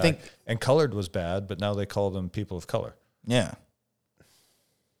 Yeah. if that's I back. think- and colored was bad, but now they call them people of color. Yeah.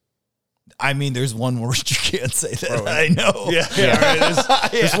 I mean, there's one word you can't say that I know. Yeah.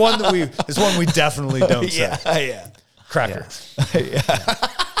 Right. There's one that there's one we definitely don't say. Yeah. Cracker.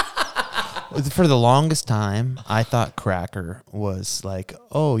 For the longest time, I thought cracker was like,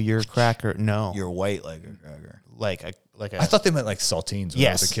 oh, you're a cracker. No, You're white like a cracker. like a. I thought they meant like saltines when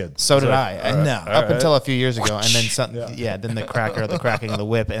I was a kid. So did like, I. all right, No, all up right. until a few years ago, and then then the cracking of the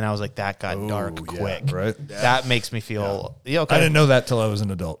whip, and I was like, that got dark Ooh, quick. yeah, right? That makes me feel okay. I didn't know that till I was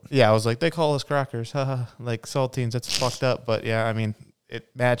an adult. Yeah, I was like, they call us crackers, haha, like saltines. That's fucked up, but yeah, I mean, it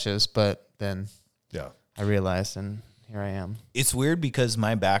matches. But then Yeah. I realized, and here I am. It's weird because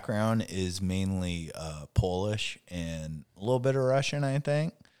my background is mainly Polish and a little bit of Russian, I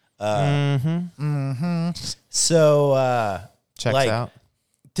think. So, Checks like, out.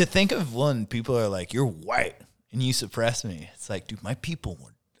 to think of when people are like, "You're white," and you suppress me. It's like, dude, my people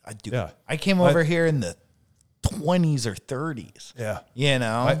were. I came over here in the 20s or 30s. Yeah. You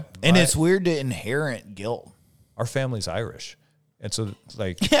know, and it's weird to inherit guilt. Our family's Irish. And so,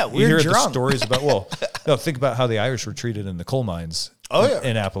 like, Yeah, you we're hear drunk. the stories about, think about how the Irish were treated in the coal mines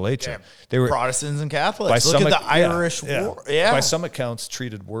in Appalachia. They were, Protestants and by Catholics. Look some, at the Irish war. Yeah. By some accounts,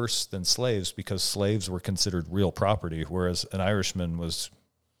 treated worse than slaves because slaves were considered real property, whereas an Irishman was,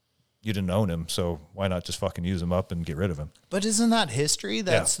 you didn't own him, so why not just fucking use him up and get rid of him? But isn't that history?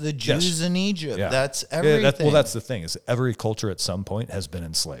 That's the Jews Yes. in Egypt. Yeah. That's everything. That's the thing, is every culture at some point has been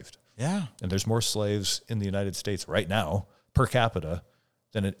enslaved. Yeah. And there's more slaves in the United States right now, per capita,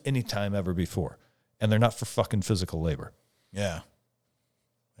 than at any time ever before. And they're not for fucking physical labor. Yeah.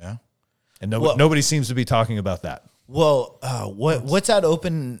 Yeah. And nobody seems to be talking about that. Well, what's that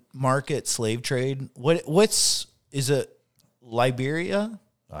open market slave trade? Is it Liberia?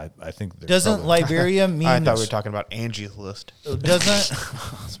 I think Doesn't Liberia mean? I thought we were talking about Angie's List. Doesn't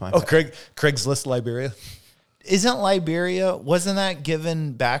That's my Craigslist Liberia? isn't Liberia? Wasn't that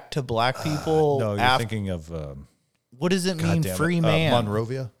given back to black people? No, you're thinking of what does it mean? Free man.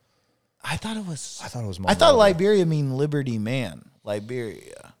 Monrovia. I thought it was. I thought it was. I thought Monrovia. Liberia mean liberty man.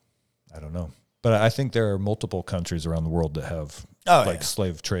 Liberia. I don't know, but I think there are multiple countries around the world that have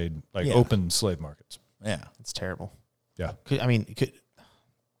slave trade, open slave markets. Yeah. It's terrible. Yeah. I mean,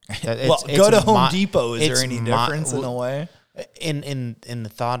 Well, go to Home Depot. Is there any difference in a way? In the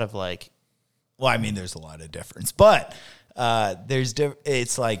thought of like, Well, I mean, there's a lot of difference, but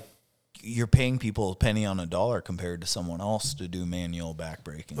it's like you're paying people a penny on a dollar compared to someone else to do manual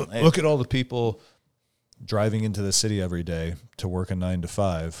backbreaking. Look at all the people driving into the city every day to work a 9 to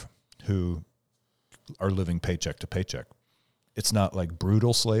 5 who are living paycheck to paycheck. It's not like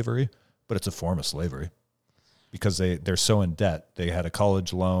brutal slavery, but it's a form of slavery because they're so in debt. They had a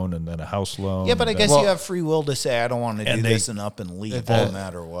college loan and then a house loan. Yeah, but I guess you have free will to say, I don't want to do this and up and leave no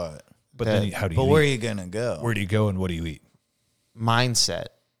matter what. But then how do you But where are you going to go? Where do you go and what do you eat? mindset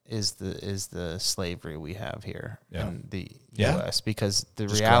is the slavery we have here in the U.S. because the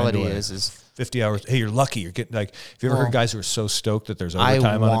Just reality grind away. is 50 hours. Hey, you're lucky. You're getting like, have you ever heard guys who are so stoked that there's I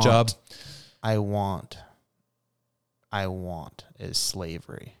overtime on a job? I want is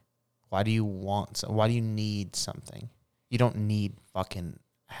slavery. Why do you want? Why do you need something? You don't need fucking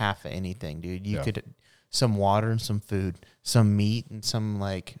half of anything, dude. You could some water and some food, some meat and some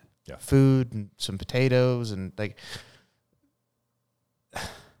like food and some potatoes and like.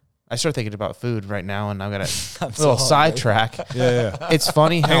 I start thinking about food right now, and I've got a little sidetrack. Yeah. It's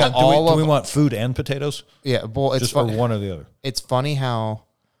funny how Hang on, do we want food and potatoes? Yeah, well, it's Just or one or the other. It's funny how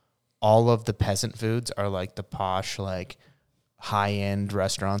all of the peasant foods are like the posh, like high-end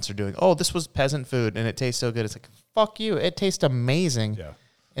restaurants are doing. Oh, this was peasant food, and it tastes so good. It's like, fuck you. It tastes amazing. Yeah.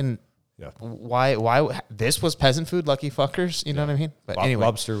 And why this was peasant food, lucky fuckers? You know what I mean? But anyway,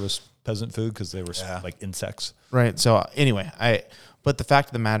 lobster was peasant food because they were like insects. Right. So anyway, but the fact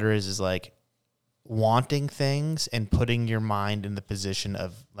of the matter is like wanting things and putting your mind in the position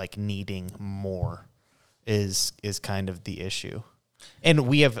of like needing more is kind of the issue. And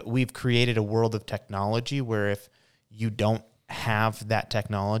we've created a world of technology where if you don't have that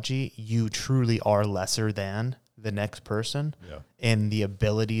technology, you truly are lesser than the next person in the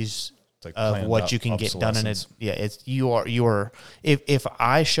abilities like of what you can get done in it. Yeah, it's you are if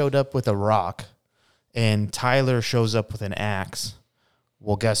I showed up with a rock and Tyler shows up with an axe,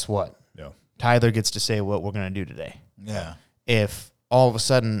 well, guess what? Yeah. Tyler gets to say what we're going to do today. Yeah. If all of a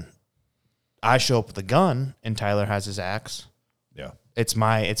sudden I show up with a gun and Tyler has his axe, it's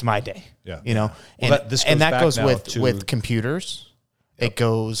my day. Yeah. You know, Well, and this goes and that back goes now with to- with computers. It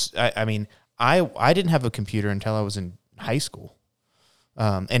goes. I mean, I didn't have a computer until I was in high school,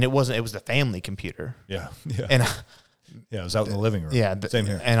 and it was the family computer. Yeah. And Yeah, it was out in the living room. yeah, Same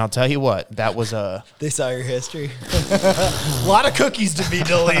here. And I'll tell you what, that was a They saw your history. A lot of cookies to be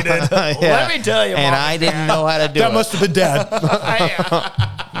deleted. Let me tell you. and Mom. I didn't know how to do it. That must have been Dad.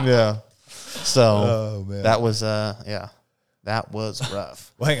 Yeah. So Oh, man. that was that was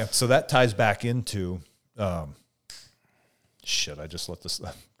rough. Well, hang on. So that ties back into shit. I just let this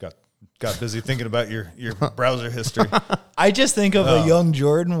got busy thinking about your browser history. I just think of a young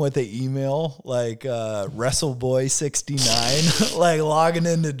Jordan with an email like WrestleBoy69, like logging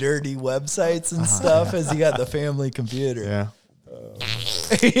into dirty websites and stuff as he got the family computer. Yeah.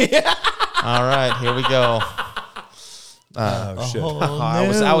 All right, here we go. Oh shit.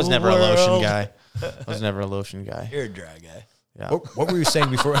 I was never a lotion world. guy. I was never a lotion guy. You're a dry guy. Yeah. What were you saying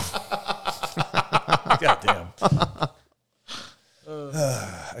before? God damn.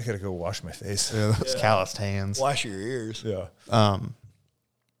 I gotta go wash my face. Those calloused hands. Wash your ears. Yeah.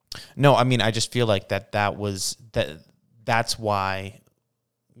 No, I mean, I just feel like that's why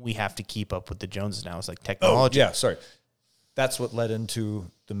we have to keep up with the Joneses now. It's like technology. Yeah, sorry. That's what led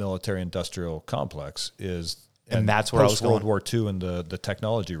into the military-industrial complex And that's where I was World going. War II and the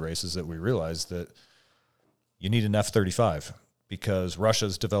technology races that we realized that you need an F-35 because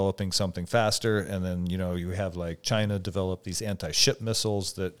Russia's developing something faster, and then you have like China develop these anti-ship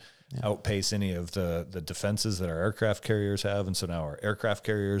missiles that outpace any of the defenses that our aircraft carriers have, and so now our aircraft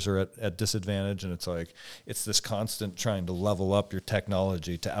carriers are at disadvantage, and it's this constant trying to level up your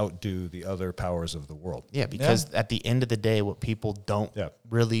technology to outdo the other powers of the world. Yeah, because at the end of the day, what people don't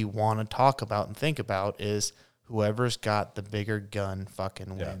really want to talk about and think about is whoever's got the bigger gun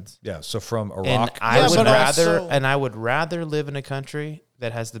fucking wins. Yeah. So from And Iraq, I would also- rather live in a country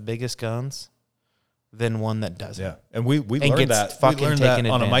that has the biggest guns than one that doesn't. yeah, and we learned gets that fucking on a taken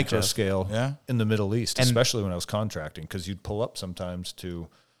micro advantage of. scale in the Middle East, And- especially when I was contracting, because you'd pull up sometimes to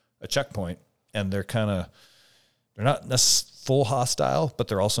a checkpoint and they're not full hostile, but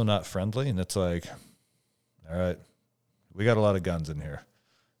they're also not friendly, and it's like, all right, we got a lot of guns in here,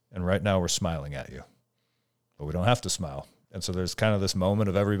 and right now we're smiling at you, but we don't have to smile. And so there's kind of this moment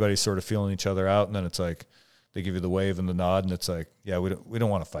of everybody sort of feeling each other out, and then it's like they give you the wave and the nod, and it's like, yeah, we don't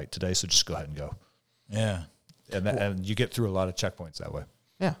want to fight today, so just go ahead and go. Yeah. And you get through a lot of checkpoints that way.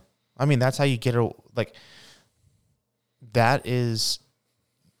 Yeah. I mean, that's how you get that is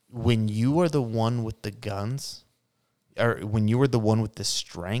when you are the one with the guns, or when you are the one with the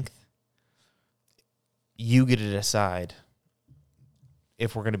strength, you get to decide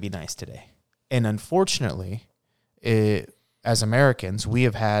if we're going to be nice today. And unfortunately, as Americans, we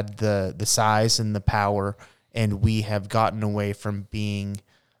have had the size and the power, and we have gotten away from being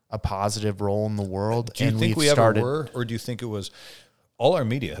a positive role in the world. Do you and think we've we ever started, were, or do you think it was all our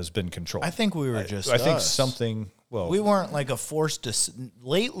media has been controlled? I think we were just I think us. something. Well, We weren't like a force to.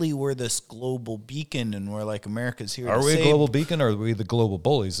 Lately, we're this global beacon, and we're like America's here. are to we a save. global beacon, or are we the global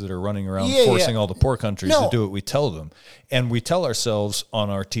bullies that are running around Yeah, forcing yeah. all the poor countries No. to do what we tell them? And we tell ourselves on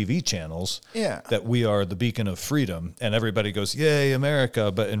our TV channels Yeah. that we are the beacon of freedom, and everybody goes, "Yay, America!"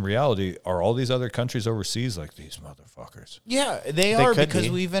 But in reality, are all these other countries overseas like these motherfuckers? Yeah, they are could because be.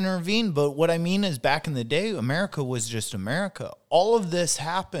 we've intervened. But what I mean is, back in the day, America was just America. All of this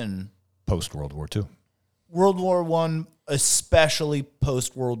happened Post World War II. World War I, especially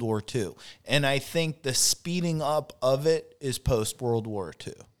post World War II, and I think the speeding up of it is post World War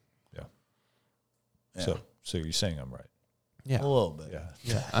II. Yeah. So you're saying I'm right? A little bit.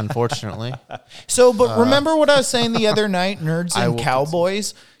 Yeah. unfortunately. So, but remember what I was saying the other night, nerds I and will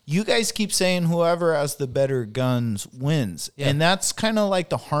cowboys? You guys keep saying whoever has the better guns wins. And that's kind of like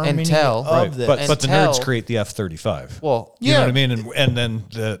the harmony Intel. of Right. this. But the Until- nerds create the F-35. Well, You know Yeah. what I mean? And then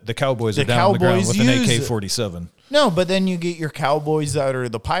the Cowboys The are down on the ground Cowboys with an use it. AK-47. No, but then you get your cowboys that are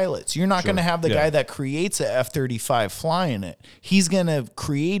the pilots. You're not going to have the Yeah. guy that creates a F-35 flying it. He's going to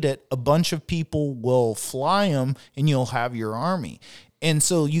create it. A bunch of people will fly him, and you'll have your army. And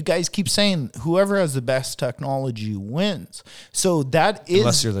so you guys keep saying whoever has the best technology wins. So that is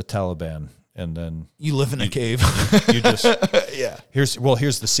Unless you're the Taliban, and then you live in a cave. you just Yeah. here's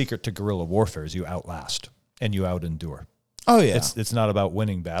the secret to guerrilla warfare: is you outlast and you outendure. Oh yeah. It's not about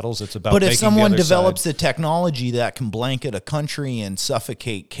winning battles. It's about But if making someone the other develops side, a technology that can blanket a country and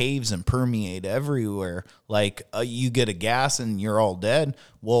suffocate caves and permeate everywhere, like you get a gas and you're all dead,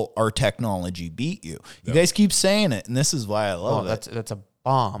 well, our technology beat you. You guys keep saying it, and this is why I love it. that's a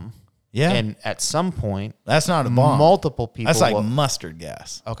bomb. Yeah. And at some point, That's not a bomb. multiple people. That's like will- mustard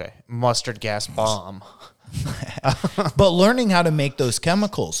gas. okay, mustard gas bomb. But learning how to make those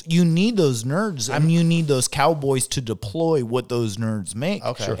chemicals, you need those nerds and you need those cowboys to deploy what those nerds make.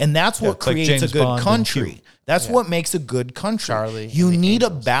 Okay. Sure. And that's what like creates a James good Bond and country. Q. That's what makes a good country. Charlie you and the need a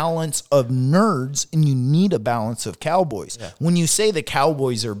Angels. balance of nerds and you need a balance of cowboys. Yeah. When you say the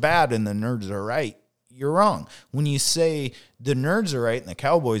cowboys are bad and the nerds are right, you're wrong. When you say the nerds are right and the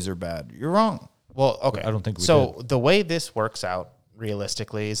cowboys are bad, you're wrong. Well, okay. I don't think we so. The way this works out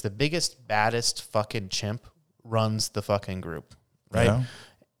realistically is the biggest, baddest fucking chimp runs the fucking group, right? Yeah.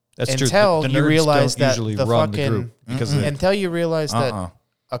 That's Until true. The you nerds realize don't that usually the run fucking the group because they, until you realize Uh-uh. that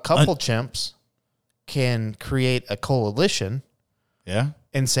a couple chimps can create a coalition Yeah.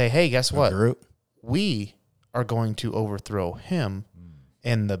 and say, "Hey, guess what? Group. We are going to overthrow him,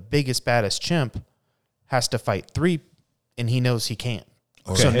 and the biggest, baddest chimp has to fight 3, and he knows he can't."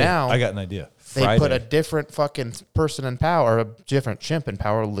 okay, So hey, now I got an idea. they Friday. put a different fucking person in power, a different chimp in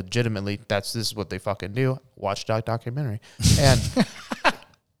power. Legitimately, this is what they fucking do. Watchdog documentary, and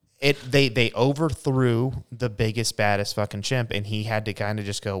they overthrew the biggest, baddest fucking chimp, and he had to kind of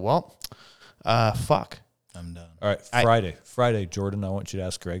just go, well, fuck. I'm done. All right, Friday, Jordan, I want you to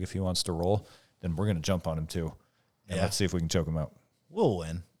ask Greg if he wants to roll. Then we're going to jump on him too. And Yeah. let's see if we can choke him out. We'll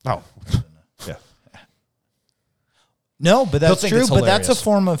win. Oh, Yeah. No, but that's think true. it's But that's a hilarious.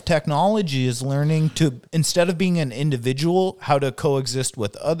 form of technology is learning to, instead of being an individual, how to coexist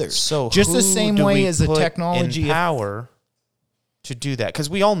with others. so just the who same do way we as a put technology. in power to do that,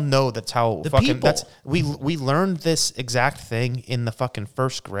 because we all know that's how The fucking people. that's we learned this exact thing in the fucking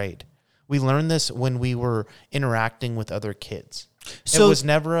first grade. We learned this when we were interacting with other kids. So- it was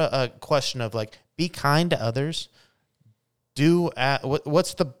never a question of like, be kind to others.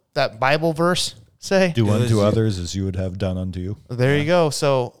 What's that Bible verse say? Do It unto was- others as you would have done unto you. There you go.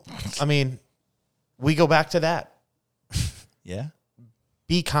 So, I mean, we go back to that. Yeah.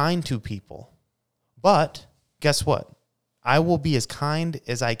 Be kind to people. But guess what? I will be as kind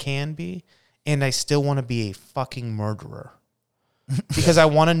as I can be, and I still want to be a fucking murderer. Because I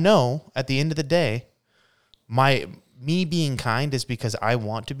want to know at the end of the day, me being kind is because I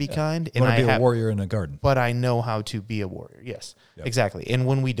want to be kind, You and want I to be a have, warrior in a garden. but I know how to be a warrior. Yes, Yep. exactly. And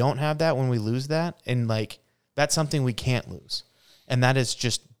when we don't have that, when we lose that, and like that's something we can't lose, and that is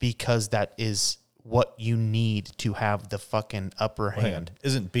just because that is what you need to have the fucking upper Hang on. hand.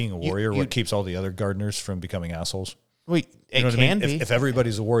 Isn't being a warrior you- what keeps all the other gardeners from becoming assholes? Wait, it You know what can I mean? be. If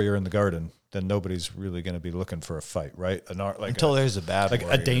everybody's a warrior in the garden, then nobody's really going to be looking for a fight, right? Until there's a bad like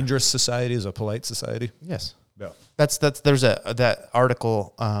warrior. a dangerous society is a polite society. Yes. Yeah. There's that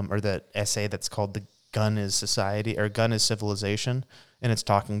article or that essay that's called "The Gun is Society" or "Gun is Civilization," and it's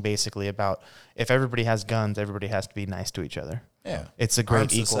talking basically about if everybody has guns, everybody has to be nice to each other. Yeah. It's a great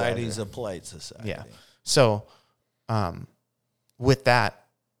Armed society equalizer. is a polite society. Yeah. So, with that,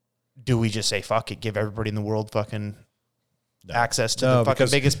 do we just say fuck it, give everybody in the world fucking access to No, the fucking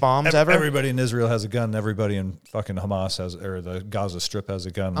because biggest bombs ever? Everybody in Israel has a gun. Everybody in fucking Hamas has, or the Gaza Strip has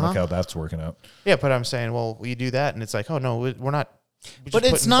a gun. Look how that's working out. Yeah, but I'm saying, well, you do that, and it's like, oh no, we're not. we're But just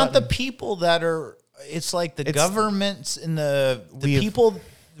it's putting not the buttons. people that are, it's like the It's- governments and the We have- people,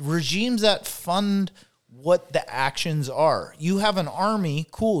 regimes that fund what the actions are. You have an army,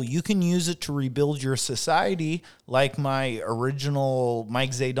 cool. You can use it to rebuild your society, like my original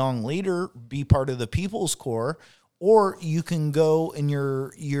Mike Zedong leader, be part of the People's Corps. Or you can go and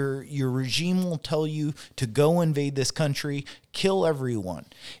your regime will tell you to go invade this country, kill everyone.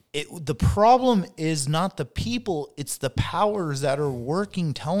 The problem is not the people, it's the powers that are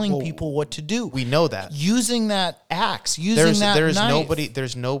working, telling people what to do. We know that. Using that axe, using that There's knife.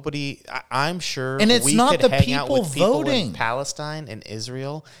 nobody. I'm sure, And it's we not could the hang out with people people voting. in Palestine and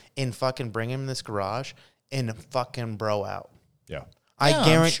Israel and fucking bring him in this garage and fucking bro out. Yeah. I Yeah, I'm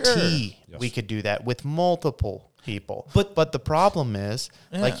guarantee sure. we could do that with multiple people. But- But the problem is,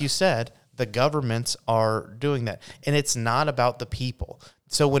 Yeah. like you said, the governments are doing that, and it's not about the people.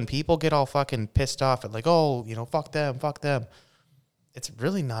 So when people get all fucking pissed off and like, oh, fuck them, it's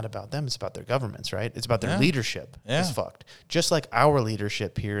really not about them. It's about their governments, right? It's about their leadership is Yeah. fucked. Just like our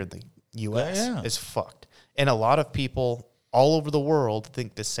leadership here in the U.S. Yeah. is fucked. And a lot of people all over the world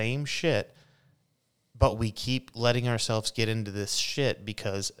think the same shit, but we keep letting ourselves get into this shit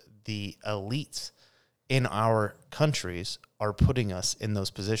because the elites in our countries are putting us in those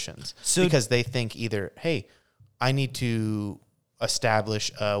positions because they think either, hey, I need to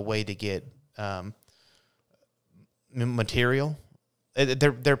establish a way to get material.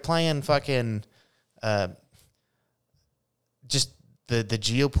 They're playing fucking just the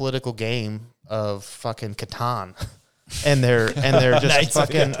geopolitical game of fucking Catan. And they're just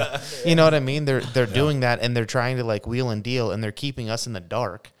fucking, you know what I mean? They're doing that, and they're trying to like wheel and deal, and they're keeping us in the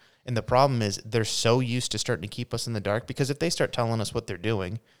dark. And the problem is they're so used to starting to keep us in the dark, because if they start telling us what they're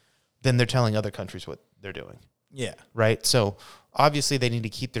doing, then they're telling other countries what they're doing. Yeah. Right? So obviously they need to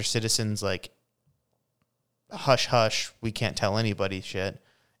keep their citizens like hush hush, we can't tell anybody shit.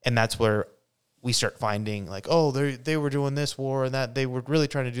 And that's where we start finding like, oh, they were doing this war and that, they were really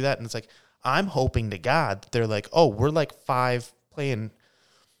trying to do that. And it's like, I'm hoping to God that they're like, oh, we're like playing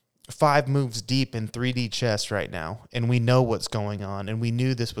 5 moves deep in 3D chess right now, and we know what's going on, and we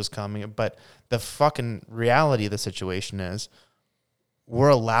knew this was coming. But the fucking reality of the situation is we're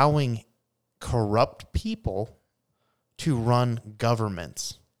allowing corrupt people to run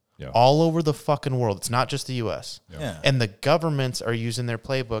governments all over the fucking world. It's not just the U.S. Yeah. And the governments are using their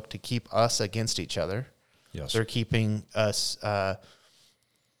playbook to keep us against each other. Yes. They're keeping us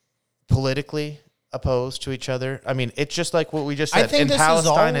politically opposed to each other. I mean, it's just like what we just I said think in this has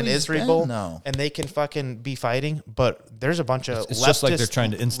Palestine and always Israel, been, though. and they can fucking be fighting, but there's a bunch of It's just like they're leftist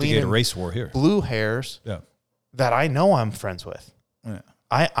trying to instigate a leaning race war here. blue hairs that I know I'm friends with. Yeah.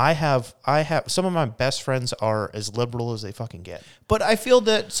 I have some of my best friends are as liberal as they fucking get. But I feel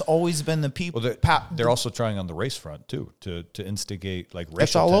that's always been the people. Well, they're also trying on the race front too to instigate like racial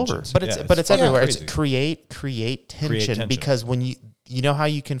It's all over, tensions. but it's everywhere. crazy. It's create tension, because when you know how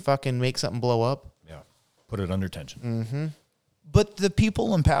you can fucking make something blow up. Yeah, put it under tension. Mm-hmm. But the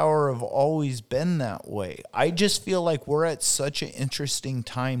people in power have always been that way. I just feel like we're at such an interesting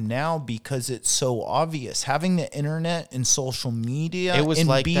time now because it's so obvious. Having the internet and social media, It was and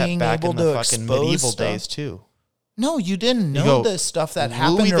like that being back able in the to fucking expose medieval stuff. days too. No, you didn't know go, the stuff that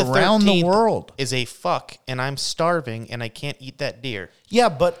Louis happened around the 13th world. is a fuck, and I'm starving, and I can't eat that deer. Yeah,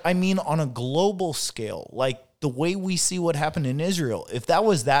 but I mean on a global scale, like the way we see what happened in Israel, if that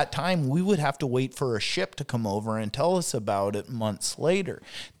was that time, we would have to wait for a ship to come over and tell us about it months later.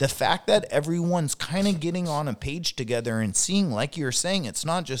 The fact that everyone's kind of getting on a page together and seeing, like you're saying, it's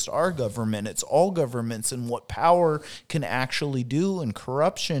not just our government, it's all governments, and what power can actually do, and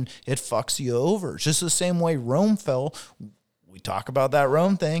corruption, it fucks you over. Just the same way Rome fell. We talk about that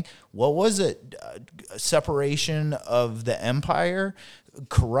Rome thing. What was it? Separation of the empire,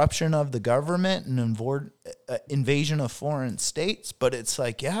 corruption of the government, and invasion of foreign states. But it's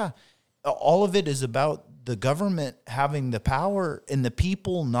like, yeah, all of it is about the government having the power and the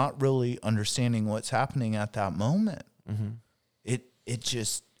people not really understanding what's happening at that moment. Mm-hmm.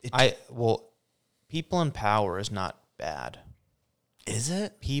 People in power is not bad. Is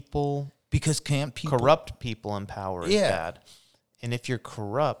it? Because can't people corrupt people in power is bad. And if you're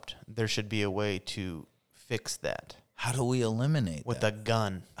corrupt, there should be a way to fix that. How do we eliminate with that? a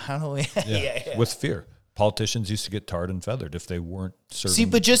gun? How do we? With fear. Politicians used to get tarred and feathered if they weren't serving. See,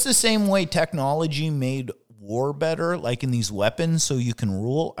 but just the same way technology made war better, like in these weapons, so you can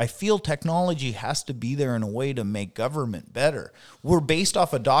rule, I feel technology has to be there in a way to make government better. We're based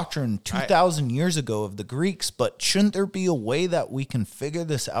off a doctrine 2,000 years ago of the Greeks, but shouldn't there be a way that we can figure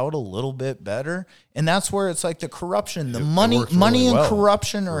this out a little bit better? And that's where it's like the corruption, money and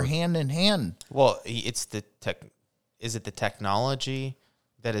corruption are hand in hand. Well, it's is it the technology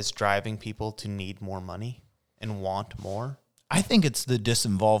that is driving people to need more money and want more? I think it's the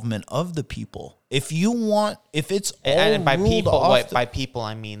disinvolvement of the people. If it's all and by ruled people, off by people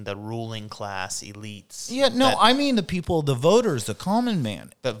I mean the ruling class elites. Yeah, no, I mean the people, the voters, the common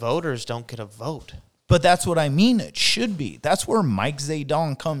man. But voters don't get a vote. But that's what I mean. It should be. That's where Mike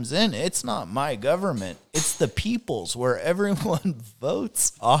Zedong comes in. It's not my government. It's the people's, where everyone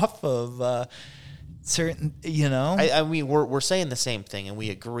votes off of certain, I mean, we're saying the same thing, and we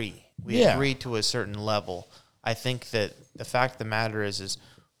agree. We agree to a certain level. I think that the fact of the matter is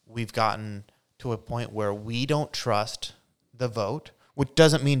we've gotten to a point where we don't trust the vote, which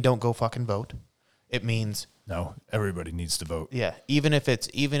doesn't mean don't go fucking vote. It means no, everybody needs to vote. Yeah, even if it's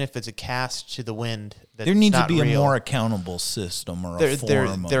a cast to the wind. There needs to be a more accountable system or a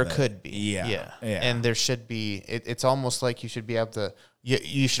form. There could be. Yeah. And there should be. It's almost like you should be able to.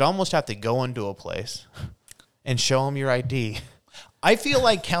 You should almost have to go into a place and show them your ID. I feel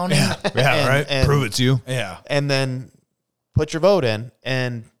like counting. Right. Prove it's you. Yeah. And then put your vote in,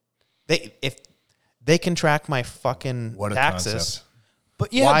 and if they can track my fucking taxes. Concept. But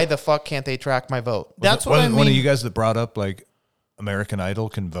why the fuck can't they track my vote? That's what I mean. One of you guys that brought up like American Idol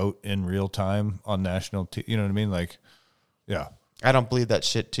can vote in real time on national you know what I mean? Like, yeah. I don't believe that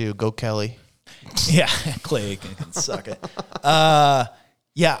shit too. Go Kelly. Yeah, Clay can suck it.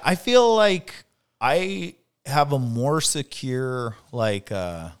 Yeah, I feel like I have a more secure like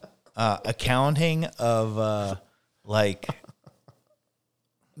accounting of like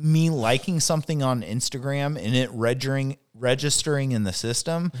me liking something on Instagram and it registering in the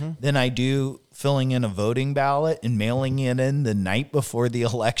system than I do filling in a voting ballot and mailing it in the night before the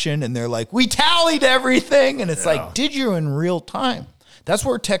election. And they're like, we tallied everything. And it's like, did you in real time? That's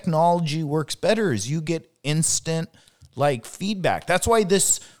where technology works better, is you get instant like feedback. That's why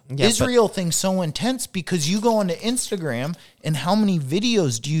this Israel thing's so intense, because you go onto Instagram and how many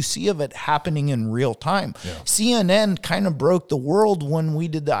videos do you see of it happening in real time? Yeah. CNN kind of broke the world when we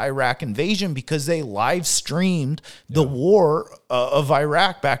did the Iraq invasion, because they live streamed the war of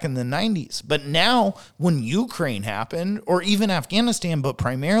Iraq back in the 90s. But now when Ukraine happened, or even Afghanistan, but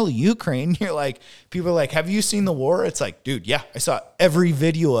primarily Ukraine, you're like, people are like, have you seen the war? It's like, dude, yeah, I saw every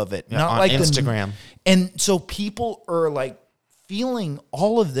video of it. Not on like Instagram. And so people are like feeling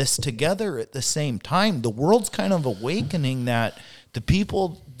all of this together at the same time. The world's kind of awakening that the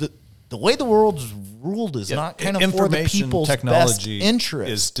people, the way the world's ruled is not kind of for the people's technology best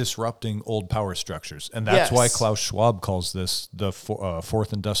interest. Is disrupting old power structures. And that's why Klaus Schwab calls this the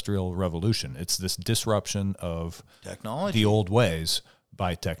fourth industrial revolution. It's this disruption of technology, the old ways,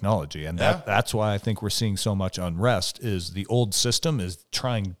 by technology. And that's why I think we're seeing so much unrest, is the old system is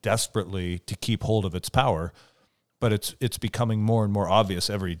trying desperately to keep hold of its power, but it's becoming more and more obvious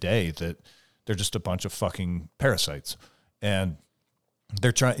every day that they're just a bunch of fucking parasites. And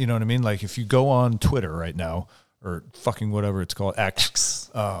they're trying, you know what I mean? Like if you go on Twitter right now, or fucking whatever it's called,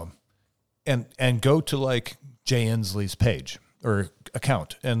 X. And go to like Jay Inslee's page or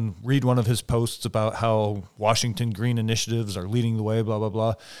account and read one of his posts about how Washington green initiatives are leading the way, blah, blah,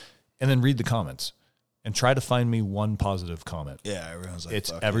 blah. And then read the comments and try to find me one positive comment. Yeah, everyone's like,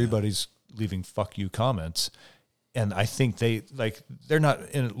 it's everybody's leaving fuck you comments. And I think they're not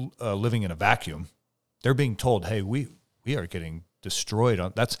living in a vacuum. They're being told, hey, we are getting destroyed.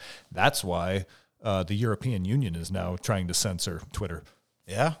 That's why the European Union is now trying to censor Twitter.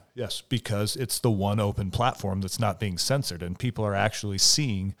 Yeah. Yes, because it's the one open platform that's not being censored, and people are actually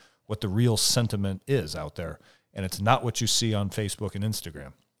seeing what the real sentiment is out there. And it's not what you see on Facebook and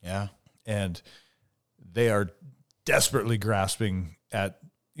Instagram. Yeah. And they are desperately grasping at,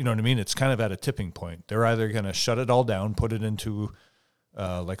 you know what I mean? It's kind of at a tipping point. They're either going to shut it all down, put it into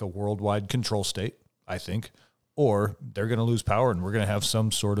like a worldwide control state, I think, or they're going to lose power and we're going to have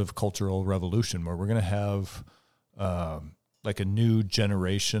some sort of cultural revolution where we're going to have like a new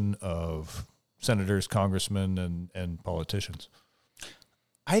generation of senators, congressmen, and politicians.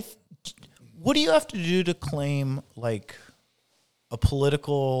 What do you have to do to claim like a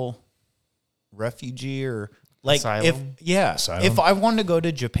political refugee or like asylum? If I want to go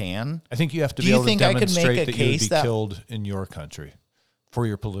to Japan, I think you have to do be you able think to I could make demonstrate a that you would case be that killed in your country for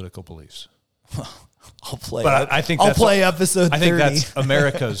your political beliefs. I'll play. But I think I'll that's play episode 30. I think that's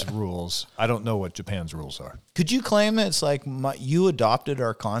America's rules. I don't know what Japan's rules are. Could you claim it's like you adopted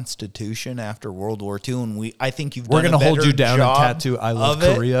our Constitution after World War II, and I think you've We're done going to hold you down and job tattoo "I love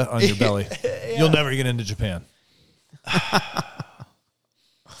of Korea" on your belly. You'll never get into Japan.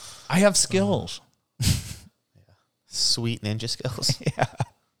 I have skills. Sweet ninja skills. Yeah.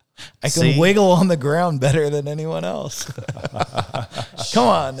 I can wiggle on the ground better than anyone else. Come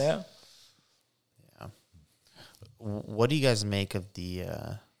on now. Yeah. What do you guys make of the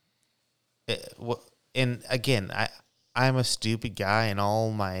and again, I'm a stupid guy and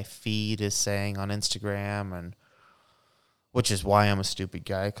all my feed is saying on Instagram, and which is why I'm a stupid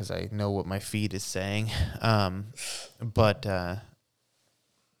guy, because I know what my feed is saying. But the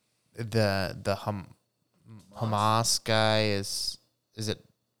Hamas guy is it?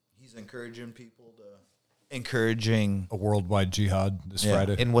 He's encouraging people to encouraging A worldwide jihad this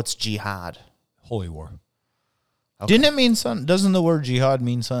Friday. And what's jihad? Holy war. Okay. Didn't it mean something? Doesn't the word jihad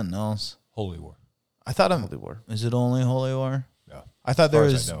mean something else? Holy war. I thought Holy war. Is it only holy war? Yeah. I thought there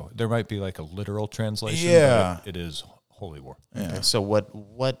was. I know. There might be like a literal translation. Yeah. But it is holy war. Yeah. Okay, so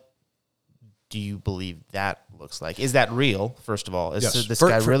what do you believe that looks like? Is that real? First of all, is this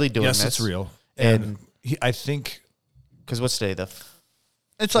guy really doing this? Yes, it's real. And I think because what's today?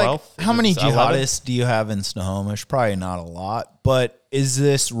 It's 12th? like, how many 11th? jihadists do you have in Snohomish? Probably not a lot. But is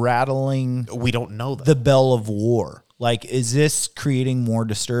this rattling We don't know that. the bell of war? Like, is this creating more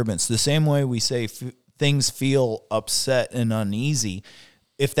disturbance? The same way we say things feel upset and uneasy.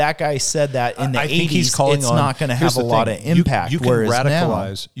 If that guy said that in the I think 80s, he's calling it's on, not going to have a lot of impact. You can whereas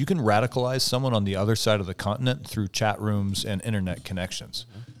radicalize. You can radicalize someone on the other side of the continent through chat rooms and internet connections.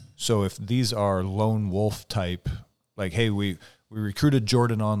 So if these are lone wolf type, like, hey, we recruited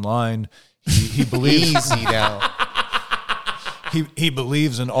Jordan online. He believes Easy now. he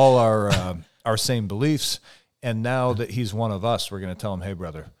believes in all our same beliefs, and now that he's one of us, we're going to tell him, hey,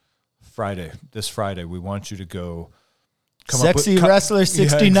 brother, this Friday, we want you to go Sexy wrestler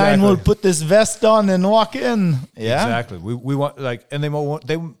 69 exactly. will put this vest on and walk in. Yeah, Exactly. We want and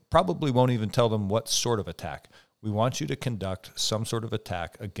they probably won't even tell them what sort of attack. We want you to conduct some sort of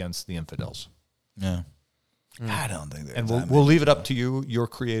attack against the infidels. Yeah. I don't think there's And that we'll many. leave it up to you, your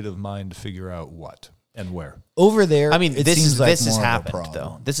creative mind, to figure out what and where. Over there. I mean, it this seems is like this has more of a happened problem.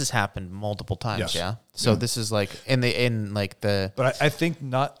 though. This has happened multiple times. Yes. Yeah. So this is like But I think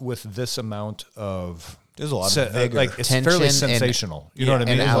not with this amount of. There's a lot of vigor. Like it's Tension fairly and- sensational. You know what I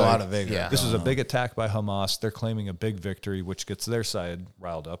mean? and It's a like, lot of vigor. Yeah. This is a big attack by Hamas. They're claiming a big victory, which gets their side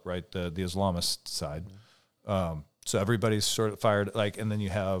riled up, right? The Islamist side. So everybody's sort of fired. And then you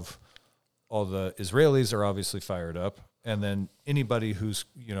have all the Israelis are obviously fired up, and then anybody who's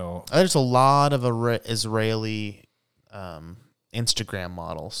There's a lot of Israeli Instagram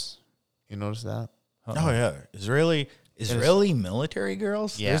models. You notice that? Oh yeah, Israeli military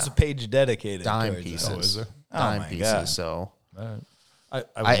girls. Yeah. There's a page dedicated Dime towards pieces. that. Oh, is there? Dime my pieces. God. So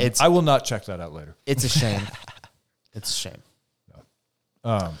I will not check that out later. it's a shame. It's a shame.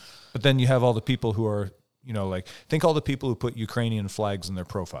 But then you have all the people who are, think all the people who put Ukrainian flags in their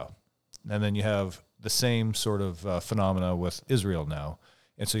profile. And then you have the same sort of phenomena with Israel now.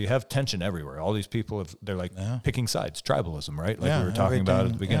 And so you have tension everywhere. All these people, they're like picking sides, tribalism, right? Like we were talking about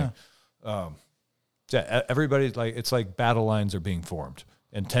at the beginning. Everybody's like, it's like battle lines are being formed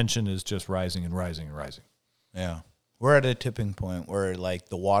and tension is just rising and rising and rising. Yeah. We're at a tipping point where like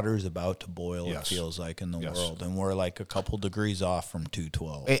the water's about to boil, Yes. it feels like, in the Yes. world. And we're like a couple degrees off from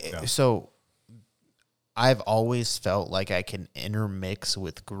 212. So I've always felt like I can intermix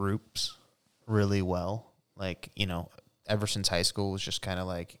with groups really well. Like, ever since high school was just kind of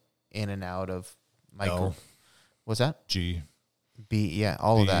like in and out of my L. group. What's that? G, B, yeah,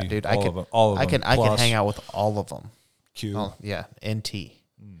 all of that, dude. all of I them. can Plus hang out with all of them. Q, Oh, yeah, NT,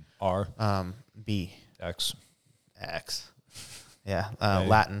 R, B, X. X. Yeah,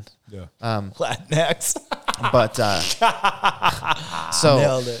 Latin. Yeah. Latinx. But so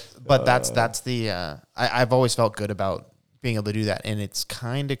Nailed it. but that's the I've always felt good about being able to do that, and it's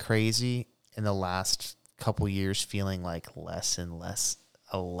kind of crazy in the last couple years feeling like less and less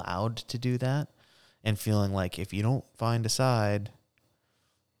allowed to do that, and feeling like if you don't find a side,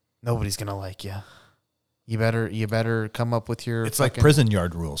 nobody's gonna like you. You better come up with your. It's like prison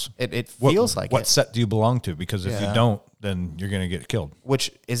yard rules. It feels like what it. set do you belong to? Because if you Yeah. don't, then you're going to get killed.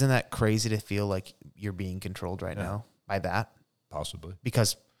 Which isn't that crazy to feel like you're being controlled right now by that? Possibly.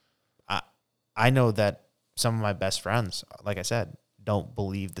 Because I know that some of my best friends, like I said, don't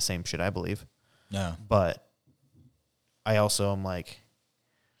believe the same shit I believe. No. But I also am like,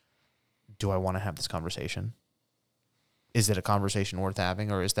 do I want to have this conversation? Is it a conversation worth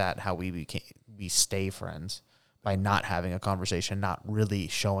having, or is that how we stay friends by not having a conversation, not really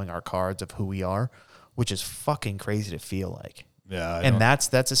showing our cards of who we are, which is fucking crazy to feel like. Yeah, and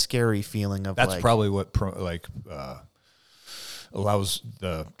that's a scary feeling of that's like, probably what allows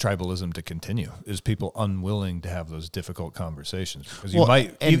the tribalism to continue is people unwilling to have those difficult conversations because you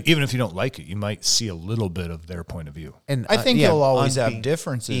might even if you don't like it, you might see a little bit of their point of view. And I think you'll always have being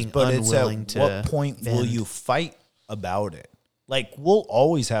differences, but it's at unwilling to what point will bend. you fight about it? Like, we'll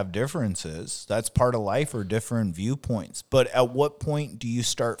always have differences. That's part of life, or different viewpoints. But at what point do you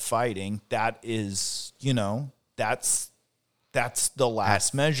start fighting? That is, that's the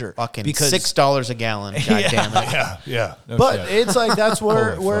last measure. Fucking because $6 a gallon. God damn it. Yeah. No But shit. it's like that's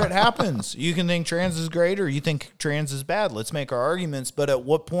where Holy it happens. You can think trans is great or you think trans is bad. Let's make our arguments. But at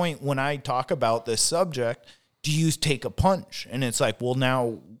what point, when I talk about this subject, do you take a punch? And it's like, well,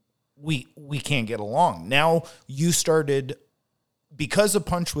 now we can't get along. Now you started, because a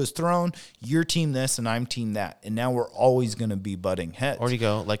punch was thrown, you're team this and I'm team that. And now we're always going to be butting heads. Or you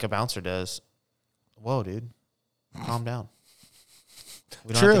go like a bouncer does. Whoa, dude, calm down.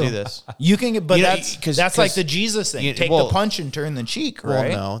 We don't have to do this. You can get, but You know, that's like the Jesus thing. Take the punch and turn the cheek,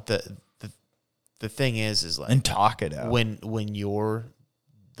 right? Well, no. The thing is like, And talk it out. when you're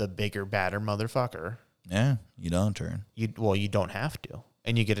the bigger, badder motherfucker, Yeah, you don't turn. you don't have to,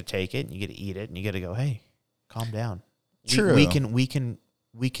 and you get to take it, and you get to eat it, and you get to go, hey, calm down. True. We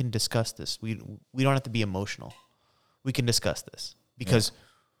can discuss this. We don't have to be emotional. We can discuss this because.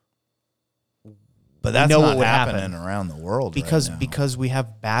 But that's know what not would happening happen. around the world Because right now. because we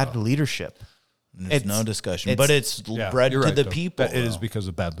have bad leadership. There's no discussion. it's- But it's bred You're to right, the though. people. It is though. because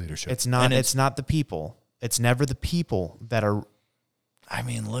of bad leadership. It's not. And It's not the people. It's never the people that are I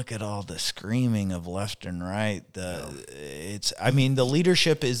mean, look at all the screaming of left and right. The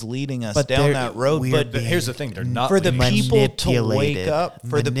leadership is leading us down that road. But here's the thing: they're not for the people to wake up,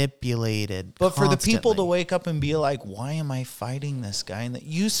 manipulated. But for the people to wake up and be like, "Why am I fighting this guy?" And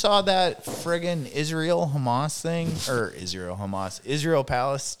you saw that friggin'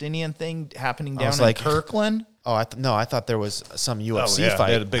 Israel-Palestinian thing happening down in Kirkland. Oh, I thought there was some UFC They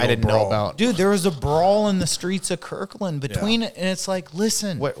fight had a big I didn't brawl. know about. Dude, there was a brawl in the streets of Kirkland between it, and it's like,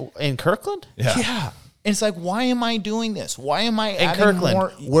 listen. What, in Kirkland? Yeah. And it's like, why am I doing this? Why am I In adding Kirkland, more?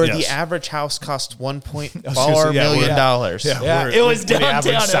 where Yes. the average house costs $1.4 say, million. Yeah, it was the downtown.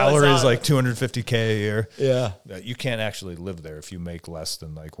 average It was salary is on- like $250K a year. Yeah. You can't actually live there if you make less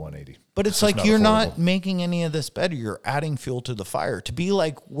than like 180. But it's just like you're affordable. not making any of this better. You're adding fuel to the fire. To be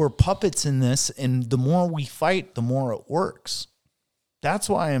like, we're puppets in this, and the more we fight, the more it works. That's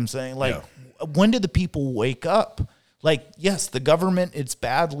why I'm saying, like, when do the people wake up? Like, yes, the government, it's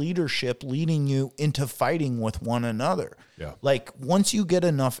bad leadership leading you into fighting with one another. Yeah. Like, once you get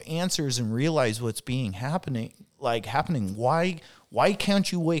enough answers and realize what's happening, why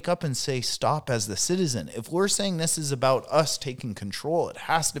can't you wake up and say stop as the citizen? If we're saying this is about us taking control, it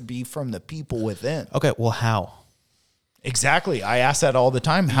has to be from the people within. Okay, well, how? Exactly. I ask that all the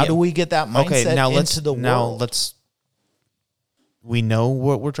time. How do we get that mindset into the world? We know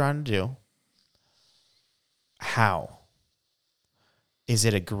what we're trying to do. How? Is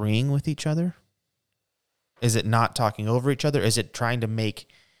it agreeing with each other? Is it not talking over each other? Is it trying to make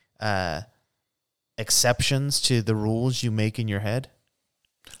exceptions to the rules you make in your head?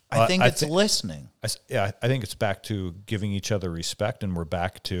 I think it's listening. I think it's back to giving each other respect, and we're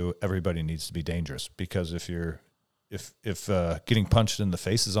back to everybody needs to be dangerous. Because if getting punched in the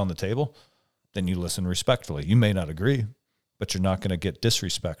face is on the table, then you listen respectfully. You may not agree, but you're not going to get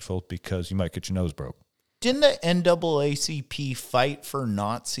disrespectful because you might get your nose broke. Didn't the NAACP fight for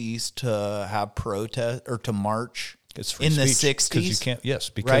Nazis to have protest or to march It's free in the speech,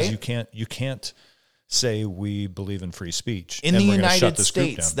 60s? Because right? you can't say we believe in free speech. In and the we're gonna shut United this group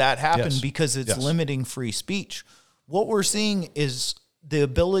States, down. that happened Yes. because it's Yes. limiting free speech. What we're seeing is the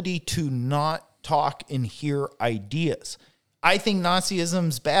ability to not talk and hear ideas. I think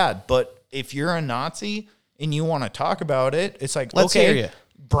Nazism's bad, but if you're a Nazi and you want to talk about it, it's like, Let's okay, hear you.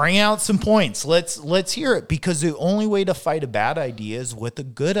 bring out some points. Let's hear it, because the only way to fight a bad idea is with a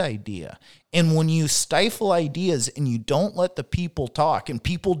good idea. And when you stifle ideas and you don't let the people talk and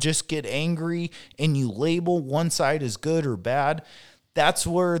people just get angry and you label one side as good or bad, that's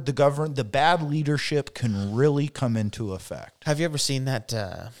where the bad leadership can really come into effect. Have you ever seen that?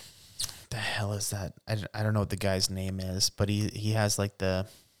 The hell is that? I don't know what the guy's name is, but he has like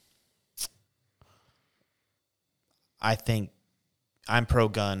I think I'm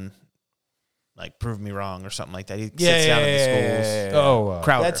pro-gun, like prove me wrong or something like that. He sits down in the schools. Oh,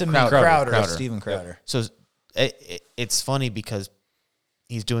 Crowder. That's Crowder. Steven Crowder. So it's funny because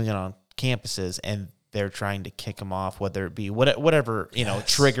he's doing it on campuses and they're trying to kick him off, whether it be whatever,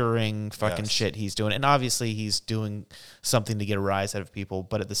 triggering fucking shit he's doing. And obviously he's doing something to get a rise out of people,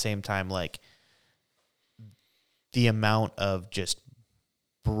 but at the same time, like, the amount of just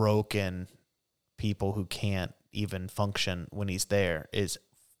broken people who can't even function when he's there is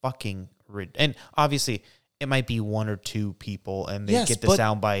fucking and obviously it might be one or two people and they get the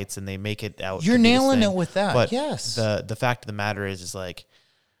sound bites and they make it out. You're nailing it with that. But yes. The fact of the matter is like,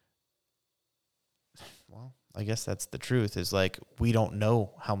 well, I guess that's the truth, is like, we don't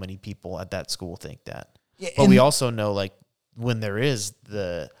know how many people at that school think that. Yeah, but we also know, like, when there is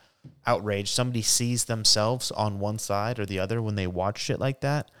the outrage, somebody sees themselves on one side or the other when they watch shit like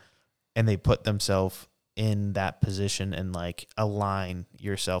that, and they put themselves in that position and like align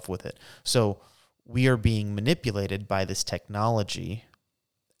yourself with it. So we are being manipulated by this technology.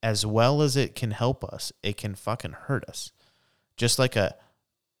 As well as it can help us, it can fucking hurt us. Just like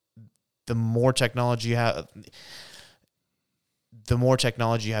the more technology you have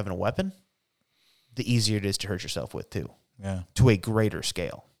in a weapon, the easier it is to hurt yourself with too. Yeah. To a greater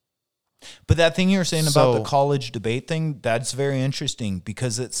scale. But that thing you're saying about the college debate thing, that's very interesting,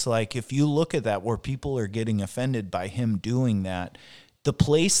 because it's like, if you look at that, where people are getting offended by him doing that, the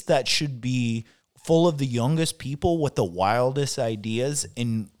place that should be full of the youngest people with the wildest ideas,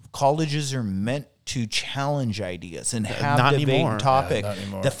 and colleges are meant to challenge ideas and have Not debate anymore. and topic. Not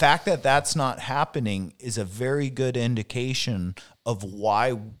anymore. The fact that that's not happening is a very good indication of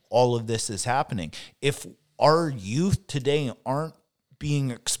why all of this is happening. If our youth today aren't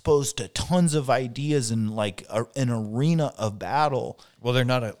being exposed to tons of ideas in like an arena of battle. Well, they're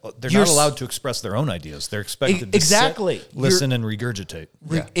not allowed to express their own ideas. They're expected to sit, listen, and regurgitate.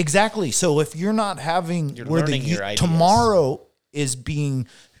 Exactly. So if you're not having learning your ideas. tomorrow, is being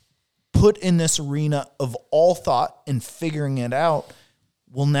put in this arena of all thought and figuring it out,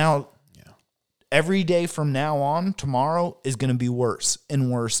 well, now every day from now on, tomorrow is going to be worse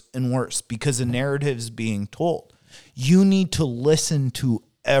and worse and worse because the narrative is being told. You need to listen to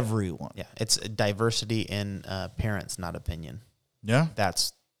everyone. Yeah, it's diversity in parents, not opinion. Yeah.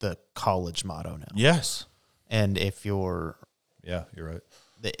 That's the college motto now. Yes. And if you're Yeah, you're right.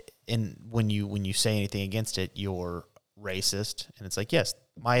 when you say anything against it, you're racist. And it's like, yes,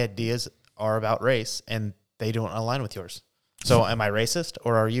 my ideas are about race and they don't align with yours. So am I racist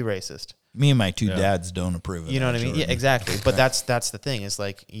or are you racist? Me and my two dads don't approve of that. You know what I mean? Yeah, exactly. But that's the thing is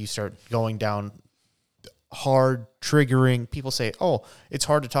like you start going down hard, triggering. People say, oh, it's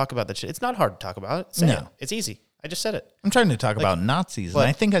hard to talk about that shit. It's not hard to talk about it. Say it. It's easy. I just said it. I'm trying to talk about Nazis, and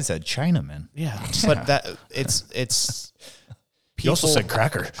I think I said Chinamen. Yeah. But that it's You also said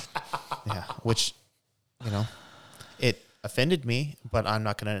cracker. Yeah, which, it offended me, but I'm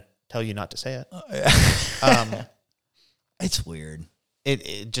not going to tell you not to say it. It's weird.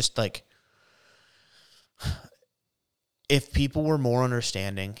 It just like, if people were more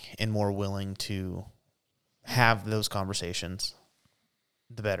understanding and more willing to have those conversations,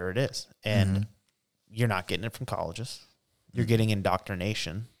 the better it is. And you're not getting it from colleges. You're getting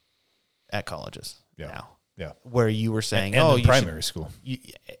indoctrination at colleges now. Yeah. Where you were saying, and you primary school.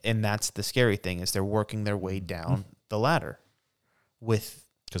 And that's the scary thing is they're working their way down the ladder with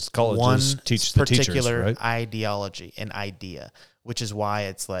Because colleges one teach the teachers, particular right? ideology and idea, which is why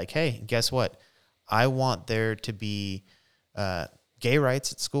it's like, hey, guess what? I want there to be gay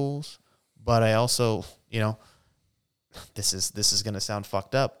rights at schools, but I also, this is going to sound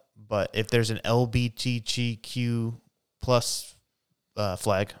fucked up, but if there's an LGBTQ plus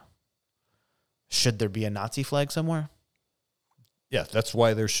flag, should there be a Nazi flag somewhere? Yeah, that's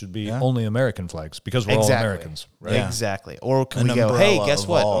why there should be only American flags, because we're all Americans, right? Yeah. Exactly. Or can An we go, hey, guess umbrella of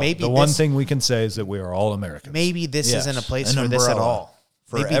what? all. Maybe The one thing we can say is that we are all Americans. maybe this Yes. isn't a place An for this at umbrella all.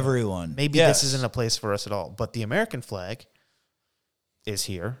 for Maybe- everyone. Maybe Yes. this isn't a place for us at all. But the American flag is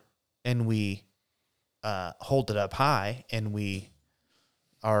here, and we hold it up high, and we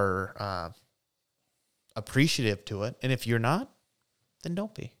are appreciative to it. And if you're not, then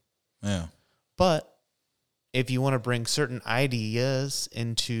don't be. Yeah. But if you want to bring certain ideas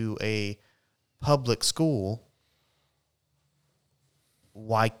into a public school,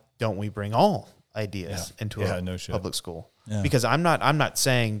 why don't we bring all ideas into a no shit. public school? Yeah. Because I'm not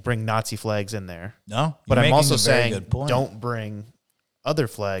saying bring Nazi flags in there. No, But you're I'm making also a very saying good point. don't bring other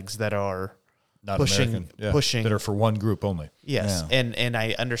flags that are Not pushing American. pushing that are for one group only. yes. Yeah. And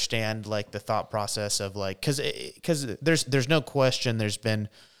I understand like the thought process of like cuz there's no question there's been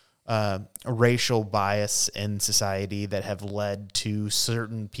a racial bias in society that have led to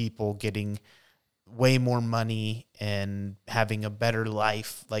certain people getting way more money and having a better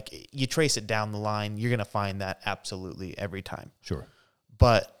life. Like you trace it down the line, you're going to find that absolutely every time. Sure.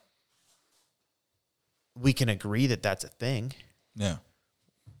 But we can agree that that's a thing Yeah.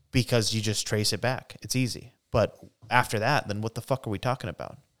 because you just trace it back. It's easy. But after that, then what the fuck are we talking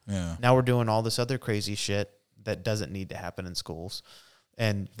about? Yeah. Now we're doing all this other crazy shit that doesn't need to happen in schools,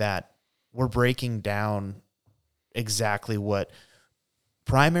 and that we're breaking down exactly what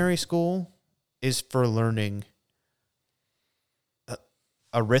primary school is for learning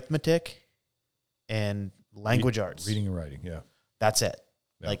arithmetic and language arts. Reading and writing, yeah. That's it.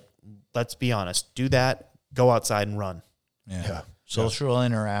 Yeah. Like, let's be honest. Do that. Go outside and run. Yeah. Social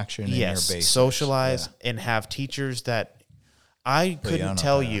interaction in your basics. Socialize Yeah. and have teachers that I Put you on couldn't a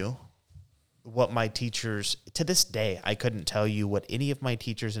tell path. you what my teachers, to this day, I couldn't tell you what any of my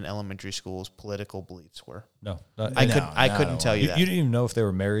teachers in elementary school's political beliefs were. No. I couldn't tell you You that. didn't even know if they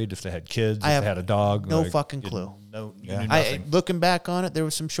were married, if they had kids, if I have they had a dog. no fucking clue. No, you Yeah. knew nothing. Looking back on it, there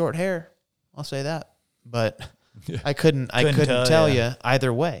was some short hair. I'll say that. But I couldn't Couldn't tell tell you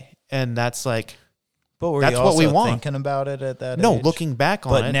either way. And that's like, But were That's you what we also want. thinking about it at that no, age? looking back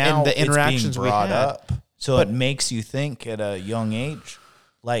on But it now and the it's being interactions we brought had. up, so it makes you think at a young age.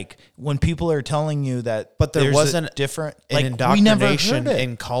 Like when people are telling you that, But there there's a wasn't different an like we never indoctrination heard it.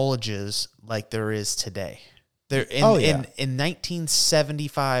 in colleges like there is today. There in, Oh, yeah. in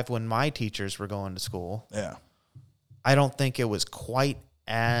 1975 when my teachers were going to school, Yeah, I don't think it was quite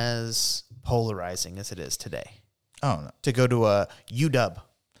as polarizing as it is today. oh no, To go to a UW.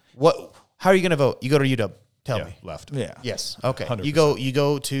 How are you going to vote? You go to UW. Tell Yeah, me. left. yeah, Yes. Okay. 100%. You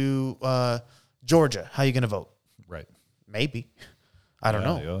go to Georgia. How are you going to vote? Right. Maybe. I don't Yeah,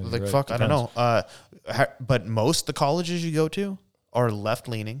 know. yeah, you're Like, right. fuck, I don't Depends. know. But most the colleges you go to are left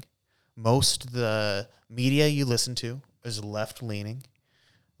leaning. Most of the media you listen to is left leaning.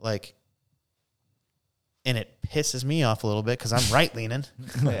 Like, And it pisses me off a little bit because I'm right leaning,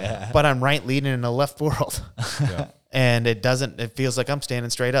 but I'm right leaning in a left world. Yeah. And it feels like I'm standing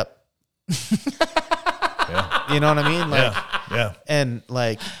straight up. Yeah. You know what I mean? Like, yeah. And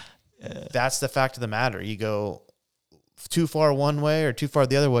like, that's the fact of the matter. You go too far one way or too far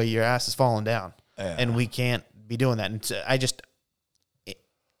the other way, your ass is falling down. Yeah. And we can't be doing that. And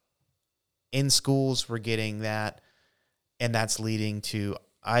in schools, we're getting that, and that's leading to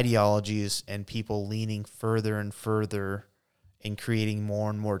ideologies and people leaning further and further and creating more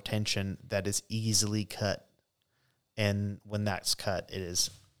and more tension that is easily cut. And when that's cut, it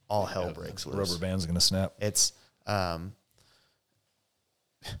is all hell breaks loose. Rubber band's going to snap. It's, never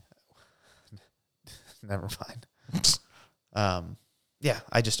mind. I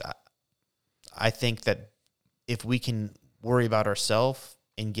think that if we can worry about ourselves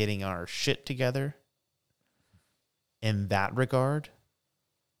and getting our shit together in that regard,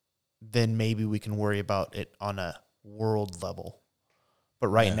 then maybe we can worry about it on a world level. But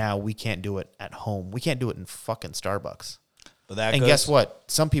right now, we can't do it at home. We can't do it in fucking Starbucks. But guess what?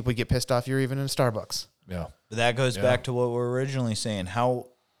 Some people get pissed off you're even in Starbucks. Yeah. But that goes back to what we were originally saying.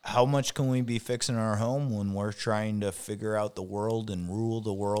 How much can we be fixing our home when we're trying to figure out the world and rule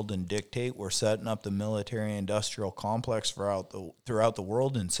the world and dictate? We're setting up the military-industrial complex throughout the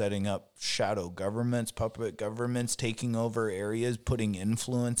world and setting up shadow governments, puppet governments, taking over areas, putting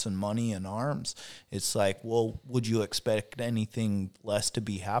influence and money in arms. It's like, well, would you expect anything less to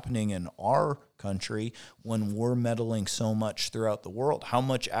be happening in our country when we're meddling so much throughout the world? How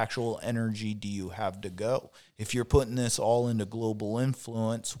much actual energy do you have to go? If you're putting this all into global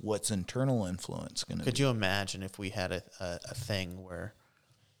influence, what's internal influence going to be? Could you imagine if we had a thing where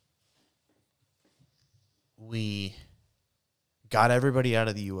we got everybody out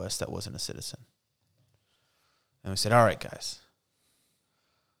of the U.S. that wasn't a citizen? And we said, all right, guys,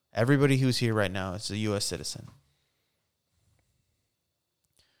 everybody who's here right now is a U.S. citizen.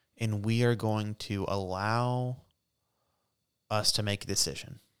 And we are going to allow us to make a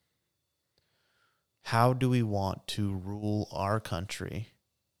decision. How do we want to rule our country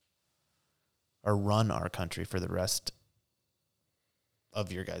or run our country for the rest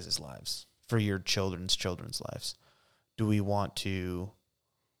of your guys' lives, for your children's lives? Do we want to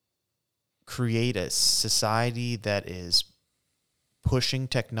create a society that is pushing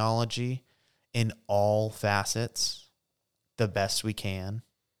technology in all facets the best we can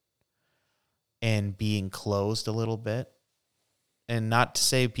and being closed a little bit? And not to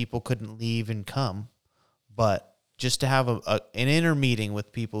say people couldn't leave and come, but just to have an inner meeting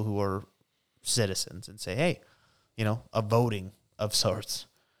with people who are citizens and say, hey, a voting of sorts.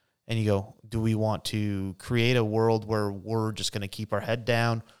 And you go, do we want to create a world where we're just going to keep our head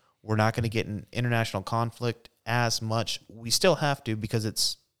down? We're not going to get in international conflict as much. We still have to,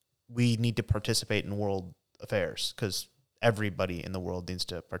 because we need to participate in world affairs, because everybody in the world needs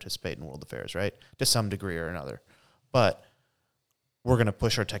to participate in world affairs, right? To some degree or another. But we're going to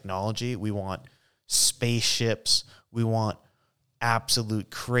push our technology. We want spaceships. We want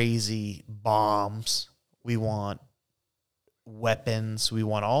absolute crazy bombs. We want weapons. We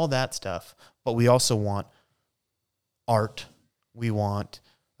want all that stuff. But we also want art. We want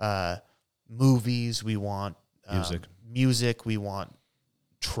movies. We want music. We want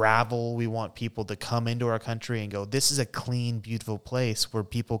travel. We want people to come into our country and go, this is a clean, beautiful place where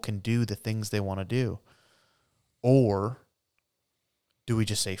people can do the things they want to do. Or do we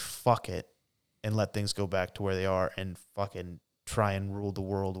just say fuck it and let things go back to where they are and fucking try and rule the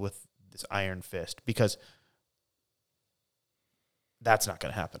world with this iron fist? Because that's not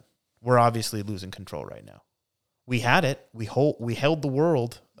going to happen. We're obviously losing control right now. We had it. We held the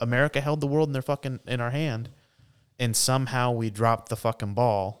world. America held the world in our hand, and somehow we dropped the fucking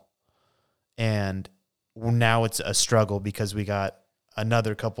ball. And now it's a struggle because we got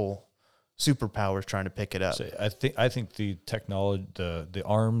another couple superpowers trying to pick it up. So I think the technology, the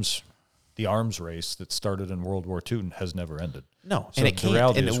arms race that started in World War II has never ended. No, so and it can't.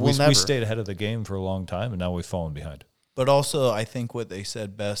 Reality And is it will never. We stayed ahead of the game for a long time, and now we've fallen behind. But also, I think what they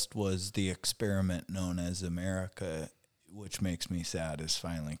said best was the experiment known as America, which makes me sad, is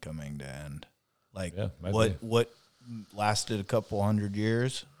finally coming to end. Like, what lasted a couple hundred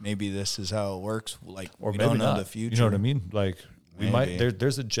years? Maybe this is how it works. Like, or we maybe don't know not. the future. You know what I mean? Like, we Maybe. might.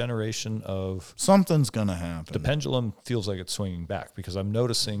 There's a generation of something's gonna happen. The pendulum feels like it's swinging back, because I'm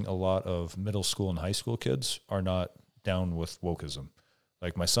noticing a lot of middle school and high school kids are not down with wokeism.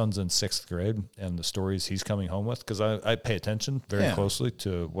 Like, my son's in 6th grade, and the stories he's coming home with, because I pay attention very closely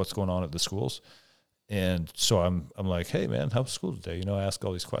to what's going on at the schools. And so I'm like, hey, man, how was school today? I ask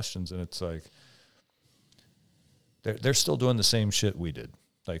all these questions, and it's like they're still doing the same shit we did.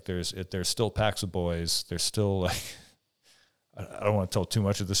 Like there's still packs of boys. There's still like, I don't want to tell too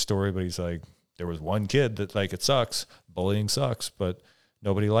much of the story, but he's like, there was one kid that like, it sucks. Bullying sucks, but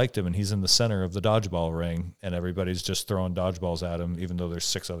nobody liked him. And he's in the center of the dodgeball ring and everybody's just throwing dodgeballs at him, even though there's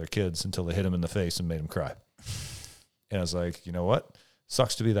 6 other kids, until they hit him in the face and made him cry. And I was like, you know what?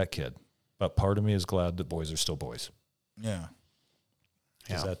 Sucks to be that kid. But part of me is glad that boys are still boys. Yeah.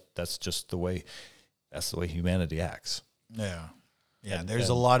 Yeah. That's just the way, that's the way humanity acts. Yeah. Yeah. There's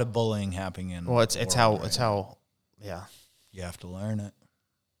a lot of bullying happening in. Well, it's how, yeah. You have to learn it.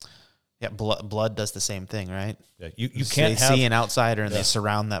 Yeah, blood does the same thing, right? Yeah, you can't see an outsider and they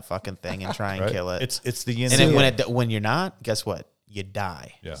surround that fucking thing and try and right? kill it. It's the yin and then when you're not, guess what? You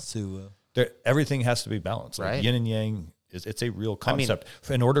die. Yeah. Everything has to be balanced. Like right? Yin and yang it's a real concept. I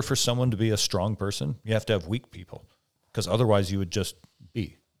mean, in order for someone to be a strong person, you have to have weak people, because otherwise you would just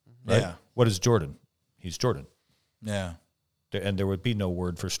be. Right? Yeah. What is Jordan? He's Jordan. Yeah. And there would be no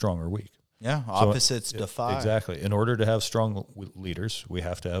word for strong or weak. Yeah, opposites defy. Exactly. In order to have strong leaders, we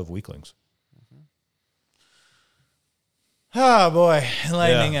have to have weaklings. Oh, boy.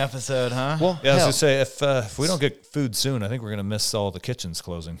 Enlightening episode, huh? Well, yeah, I was going to say, if we don't get food soon, I think we're going to miss all the kitchens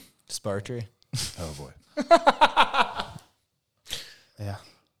closing. Spartry. Oh, boy. Yeah.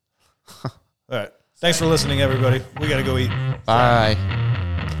 All right. Thanks for listening, everybody. We got to go eat. Bye.